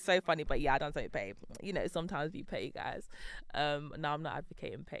 But it was so funny. But yeah, I don't say petty. You know, sometimes be petty, guys. No, I'm not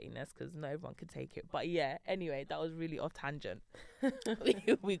advocating pettiness because no one could take it. But yeah, anyway, that was really off tangent.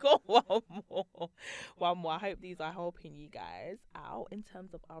 we got one more. I hope these are helping you guys out in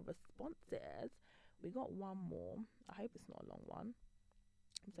terms of our responses. We got one more. I hope it's not a long one.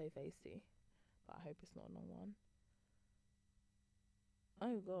 I'm so feisty. But I hope it's not a long one.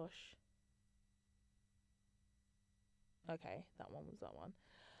 Oh gosh. Okay, that one was that one.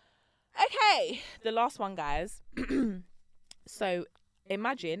 Okay, the last one, guys. So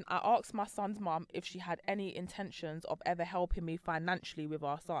imagine I asked my son's mum if she had any intentions of ever helping me financially with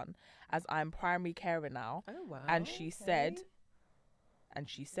our son, as I'm primary carer now. Oh wow. And she said,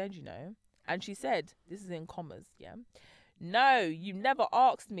 you know, and she said, this is in commas, yeah. No, you never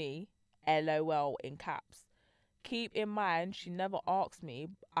asked me. LOL in caps. Keep in mind, she never asked me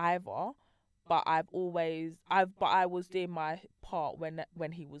either, but I was doing my part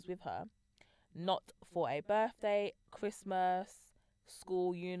when he was with her. Not for a birthday, Christmas,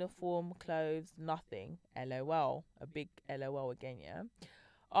 school uniform, clothes, nothing. LOL. A big LOL again, yeah.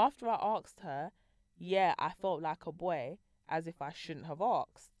 After I asked her, yeah, I felt like a boy, as if I shouldn't have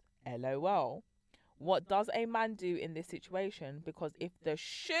asked. LOL. What does a man do in this situation? Because if the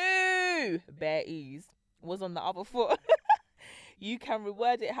shoe, bare ease, was on the other foot, you can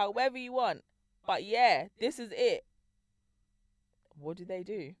reword it however you want. But yeah, this is it. What do they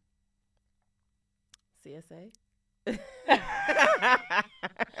do? CSA? Do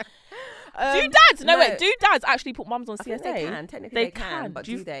dads? No, wait. Do dads actually put mums on CSA? They can. Technically they can. But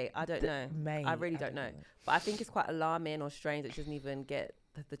do they? I don't know. Mate, I really don't know. But I think it's quite alarming or strange that she doesn't even get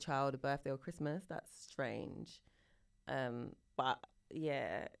the child a birthday or Christmas. That's strange. But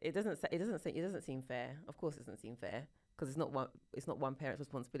yeah, it doesn't seem fair. Of course, it doesn't seem fair because it's not one parent's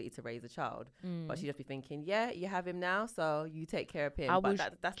responsibility to raise a child. But she just be thinking, yeah, you have him now, so you take care of him. I was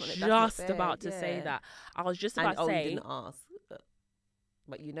that's not about to say that. I was just about to say. You didn't ask.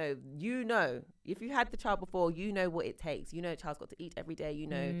 But you know, if you had the child before, you know what it takes. You know, the child's got to eat every day. You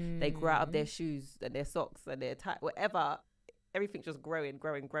know, they grow out of their shoes and their socks and their tie, whatever. Everything's just growing.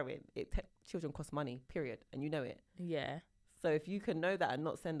 Children cost money, period. And you know it. Yeah. So if you can know that and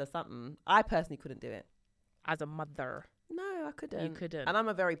not send her something, I personally couldn't do it. As a mother. No, I couldn't. You couldn't. And I'm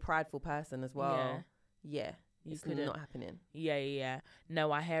a very prideful person as well. Yeah. You it's couldn't. not happening. Yeah.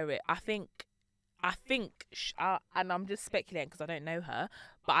 No, I hear it. I think, and I'm just speculating because I don't know her,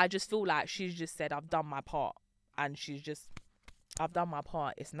 but I just feel like she's just said, I've done my part. And I've done my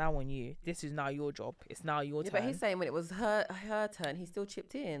part. It's now on you. This is now your job. It's now your turn. But he's saying when it was her turn, he still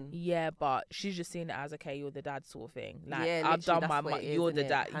chipped in. Yeah, but she's just seeing it as, okay, you're the dad sort of thing. Like, yeah, I've done my part. You're the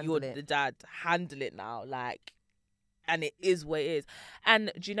dad. You're the dad. Handle it now. Like, and it is what it is.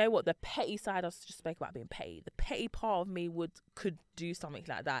 And do you know what? The petty side, I just spoke about being petty. The petty part of me could do something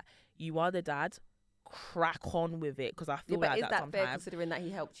like that. You are the dad. Crack on with it, because I feel like is that that sometimes. fair considering that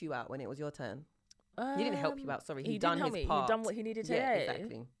he helped you out when it was your turn? He didn't help you out. Sorry, he done done his part. He done what he needed to. Yeah,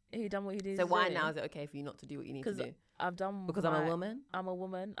 exactly. He done what he needed. So to why do. now is it okay for you not to do what you need to do? I've done because I'm a woman. I'm a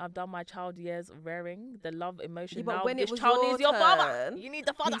woman. I've done my child years of rearing the love emotion. Yeah, but now when this it was child your needs your turn, father. You need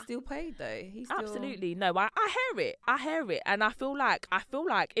the father. He still paid though. He still... Absolutely no. I hear it. I hear it, and I feel like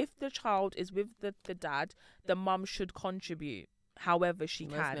if the child is with the dad, the mum should contribute. However she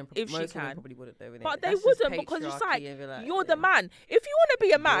can, if she can. Probably wouldn't though, but they wouldn't, because it's like you're the man. If you want to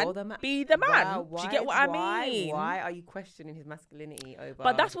be a man, be the man. Wow, do you get what I mean? Why are you questioning his masculinity over?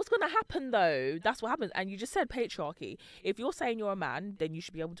 But that's what's going to happen though. That's what happens. And you just said patriarchy. If you're saying you're a man, then you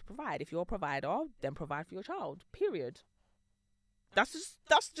should be able to provide. If you're a provider, then provide for your child. Period.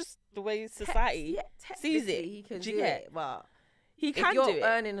 that's just the way society sees it. He can Do do you get? it, but He if can you're do it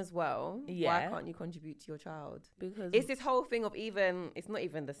earning as well, why Yeah. can't you contribute to your child? because It's this whole thing of it's not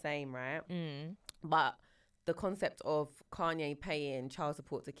even the same, right? But the concept of Kanye paying child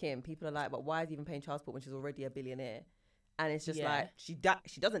support to Kim, people are like, but why is he even paying child support when she's already a billionaire? And it's just Yeah. like she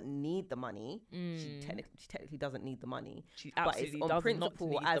doesn't need the money. She technically doesn't need the money. she But it's absolutely on does not principle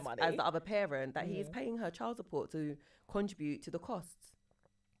need as the money the other parent that he is paying her child support to contribute to the costs.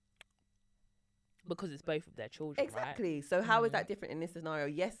 because it's both of their children, right? Exactly. So how is that different in this scenario?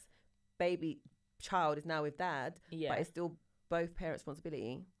 Yes, child is now with dad, Yeah. but it's still both parents'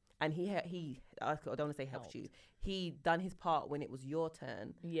 responsibility. And I don't want to say helped you. He done his part when it was your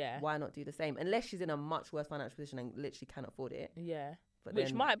turn. Yeah. Why not do the same? Unless she's in a much worse financial position and literally cannot afford it. Yeah. But Which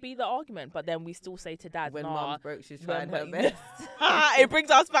then might be the argument, but then we still say to dad, when nah, mum's broke, she's when trying her we- best. it brings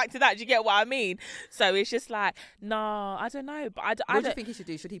us back to that. Do you get what I mean? So it's just like, nah, I don't know. But I What do don't you think he should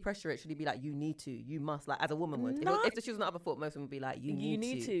do? Should he pressure it? Should he be like, you need to, you must, like as a woman would? No. If the shoe was on the other foot, most women would be like, you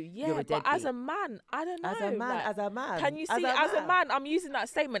need to. Yeah, You're a but as a deadbeat. man, I don't know. As a man, like, as a man. can you see, as a man, I'm using that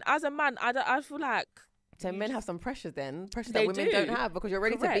statement. As a man, I feel like So you men just- have some pressure then, pressure They that women do. don't have because you're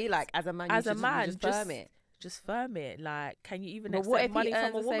ready to be Correct. like, as a man, As a you man, just just- firm it. just firm it. Like, can you even But what accept if he money earns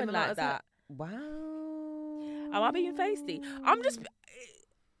from a the same woman amount like as her? that? Wow. Am I being feisty? I'm just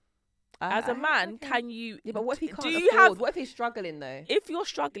as a man, can you? Yeah, but what if he can't do you afford? have? What if he's struggling though? If you're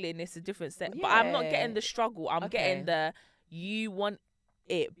struggling, it's a different set. But I'm not Yeah. getting the struggle. I'm Okay. getting the you want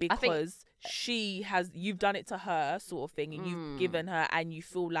it I think- because you've done it to her sort of thing, and you've given her, and you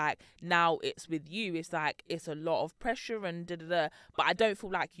feel like now it's with you. It's like it's a lot of pressure and da da da. But I don't feel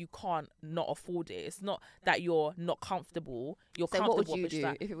like you can't not afford it. It's not that you're not comfortable. You're So comfortable. what would you but it's do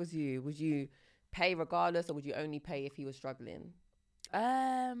like, if it was you? Would you pay regardless, or would you only pay if he was struggling?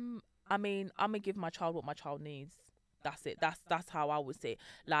 I mean, I'm gonna give my child what my child needs. That's it. That's how I would say.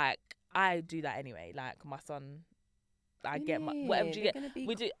 Like I do that anyway. Like my son, I get my whatever do you They're get. gonna be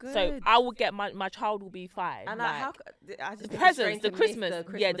We do so. good. I will get my child will be fine. And like, how? I just the think it's presents, strange the to miss Christmas,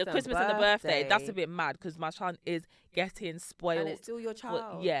 the Christmas and the birthday. That's a bit mad because my child is getting spoiled. And it's still your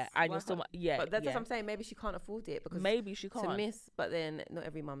child. Yeah, and Why you're still can't- yeah. But that's yeah. what I'm saying. Maybe she can't afford it because Maybe she can't. to miss. But then not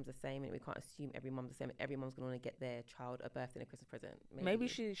every mum's the same, and we can't assume every mum's the same. Every mum's gonna want to get their child a birthday and a Christmas present. Maybe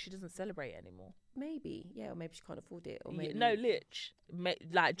she doesn't celebrate anymore. Maybe, yeah, or maybe she can't afford it, or Yeah, maybe no,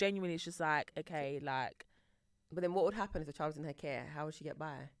 like genuinely, it's just like okay, like But then what would happen if the child was in her care? How would she get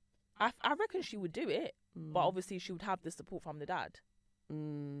by? I reckon she would do it, but obviously she would have the support from the dad.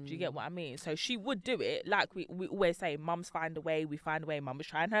 Do you get what I mean? So she would do it. Like we always say, mums find a way, we find a way. Mum is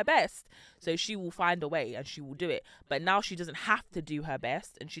trying her best. So she will find a way and she will do it. But now she doesn't have to do her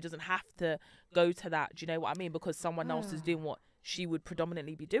best and she doesn't have to go to that. Do you know what I mean? Because someone else is doing what she would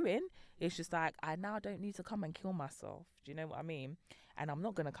predominantly be doing. It's just like, I now don't need to come and kill myself. Do you know what I mean? And I'm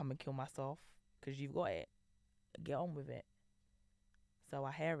not going to come and kill myself because you've got it. Get on with it. So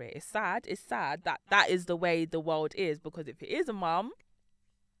I hear it. It's sad that that is the way the world is, because if it is a mum,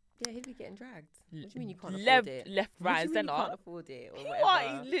 Yeah, he'd be getting dragged. What do you mean you can't left, afford it? left, What do right, you and mean you centre. can't afford it, or You whatever?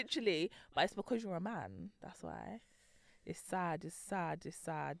 are literally, but it's because you're a man. That's why. It's sad. It's sad. It's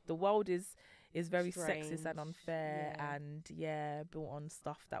sad. The world is very sexist and Strange, unfair, yeah. and built on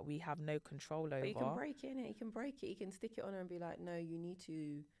stuff that we have no control over. But you can break it, innit? You can break it. You can stick it on her and be like, no, you need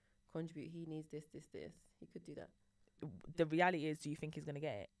to contribute. He needs this, this, this. He could do that. The reality is, do you think he's gonna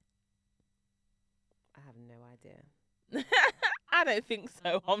get it? I have no idea. I don't think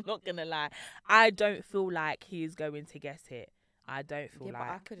so. I'm not gonna lie. I don't feel like he's going to get it. I don't feel Yeah, but I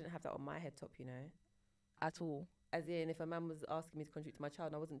like couldn't have that on my head top, you know? at all. As in, if a man was asking me to contribute to my child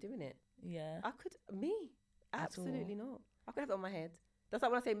and I wasn't doing it, Yeah. I could, me, At absolutely not. I could have that on my head. That's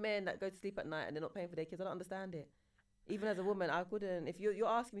like when I say men that go to sleep at night and they're not paying for their kids. I don't understand it. Even as a woman, I wouldn't. If you're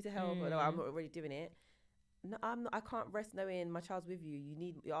asking me to help, or no, I'm not already doing it. No, I'm not. I can't rest knowing my child's with you.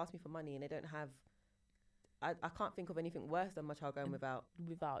 You ask me for money and they don't have. I can't think of anything worse than my child going without.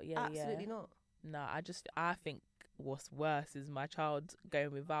 Without, yeah, Absolutely yeah. not. No, I think what's worse is my child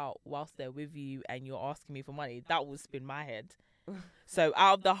going without whilst they're with you and you're asking me for money. That would spin my head. So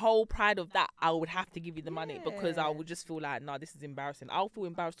out of the whole pride of that, I would have to give you the money because I Yeah. would just feel like, no, this is embarrassing. I'll feel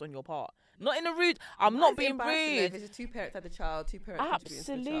embarrassed on your part. Not in a rude. I'm not being If rude. it's just two parents had the child, two parents contributing to the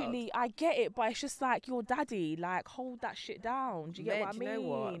child. Absolutely, I get it, but it's just like your daddy. Like, hold that shit down. Do you get what I mean? Do you know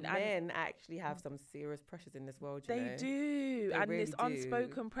what? And Men actually have some serious pressures in this world. You they know? do, They and really it's do.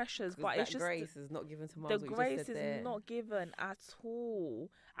 unspoken pressures. 'Cause But that it's just grace is not given to mums. the what you just grace said is there. not given at all,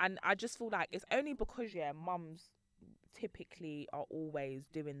 and I just feel like it's only because mums typically are always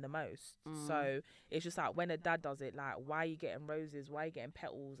doing the most. So it's just like when a dad does it, like, why are you getting roses? Why are you getting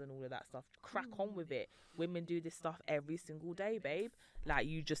petals and all of that stuff? Crack on with it. Women do this stuff every single day, babe. Like,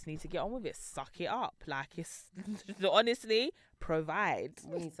 you just need to get on with it. Suck it up. Like, it's honestly, provide.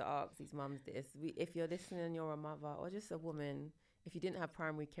 We need to ask these mums this. If you're listening and you're a mother or just a woman, if you didn't have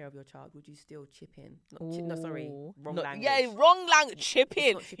primary care of your child, would you still chip in? No, sorry, wrong language. Yeah, wrong language. Chip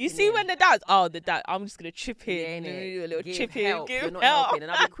in. You see when the dad, I'm just gonna chip in. Yeah, A little give chip help. in. Give You're not help. helping,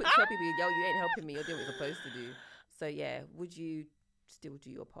 and I'll be quick to tell people, yo, you ain't helping me. You're doing what you're supposed to do. So yeah, would you still do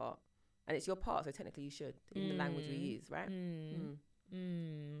your part? And it's your part, so technically you should in the language we use, right?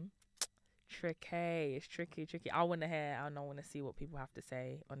 Tricky. It's tricky. I want to hear. I want to see what people have to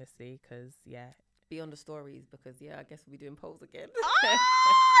say, honestly, because yeah. Be on the stories because I guess we'll be doing polls again.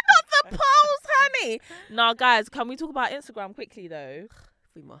 Not the polls, honey. No, guys, can we talk about Instagram quickly though?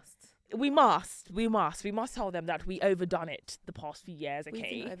 We must. We must tell them that we overdone it the past few years. Okay, We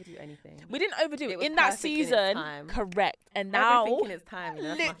didn't overdo anything. We didn't overdo it was in that perfect in its season. time. Correct. And now Everything in its time.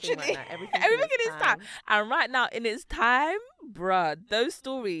 That's my thing right now. Everything in its time. And right now in its time, bruh, those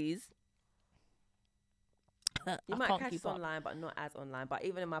stories. You I might can't catch keep us up. online, but not as online. But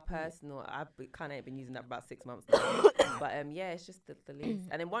even in my personal, I've kind of been using that for about 6 months now. But yeah, it's just the least.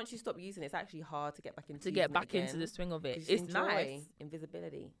 And then once you stop using it, it's actually hard to get back into into the swing of it. 'Cause you It's enjoy nice.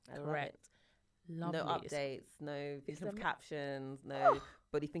 Invisibility. I love Correct. it. Lovely. No updates, no it's of ama- captions,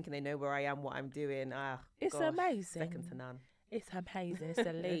 nobody thinking they know where I am, what I'm doing. It's gosh, amazing. Second to none. It's amazing. It's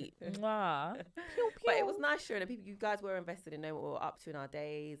elite. Mwah. Pew, But it pew. was nice showing that people, you guys were invested in knowing what we were up to in our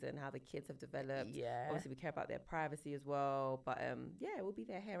days and how the kids have developed. Yeah. Obviously, we care about their privacy as well. But yeah, we'll be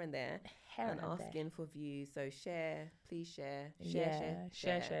there here and there and asking for views. So please share.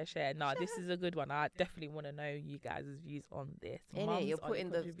 Share. No, this is a good one. I definitely want to know you guys' views on this. Innit? You're Mums, are putting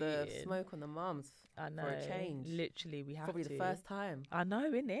the contributing? smoke on the mums. I know. for a change. Literally, we have Probably to. the first time. I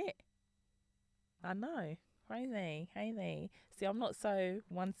know, innit? I know. Crazy. See, I'm not so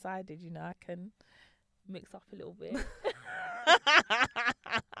one-sided, I can mix up a little bit.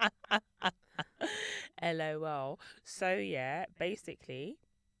 LOL. So, yeah, basically,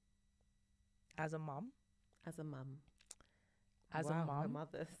 as a mum. Wow, my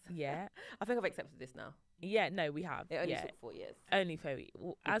mothers. Yeah. I think I've accepted this now. Yeah, no, we have. It only yeah. took 4 years. Only 4 years.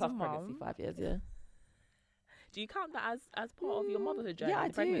 Well, as a Plus pregnancy, mum, 5 years, yeah. do you count that as part of your motherhood journey? Yeah, I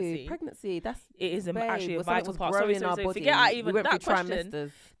the pregnancy? do. Pregnancy, that's It is babe, actually a was something vital was part. growing Sorry, in our body. forget I even we went that through question.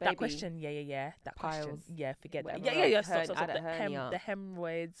 trimesters, That baby. question, yeah. That Piles, question, yeah. Forget that. whatever Yeah. else. Stop. I had a hernia. The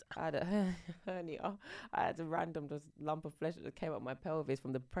hemorrhoids. I had a hernia. I had a random just lump of flesh that came up my pelvis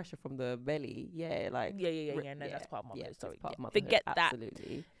from the pressure from the belly. Yeah, like Yeah. No, that's part of motherhood. Sorry, part of yeah. motherhood, Forget that.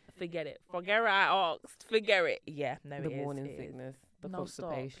 absolutely. Forget it. Forget what I asked. Forget it. Yeah, no, The it is. morning it is. sickness, the No, stop.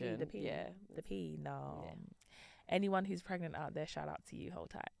 constipation. The pee. Yeah, The pee. No. Yeah. Anyone who's pregnant out there, shout out to you. Hold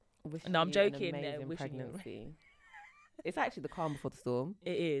tight. Wishing No, I'm you joking, An yeah, amazing wishing you- pregnancy. It's actually the calm before the storm,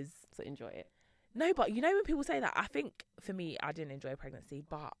 It is. so enjoy it. No, but when people say that, I think for me, I didn't enjoy pregnancy,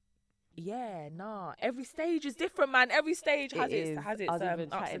 but yeah, nah. Every stage is different, man. Every stage has its I was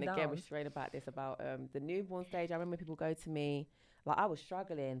even ups chatting and again with downs. Shereen about this, about the newborn stage. I remember people go to me, like I was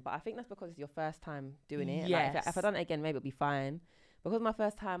struggling, but I think that's because it's your first time doing it. Like, if I done it again, maybe it'll be fine. Because my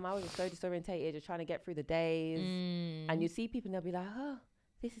first time, I was just so disorientated, just trying to get through the days. And you see people and they'll be like, oh,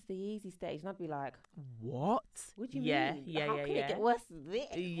 this is the easy stage. And I'd be like, What? what do you Yeah, mean? yeah, How yeah, can yeah. it get worse than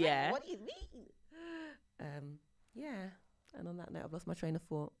this? Yeah. What do you mean? Yeah. And on that note, I've lost my train of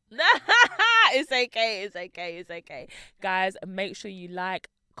thought. It's okay. Guys, make sure you like,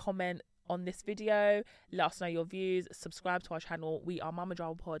 comment on this video, let us know your views, subscribe to our channel. We are Mama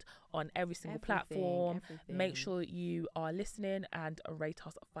Drama Pod on every single platform. Make sure you are listening and rate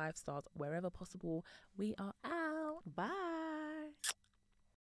us 5 stars wherever possible. We are out. Bye.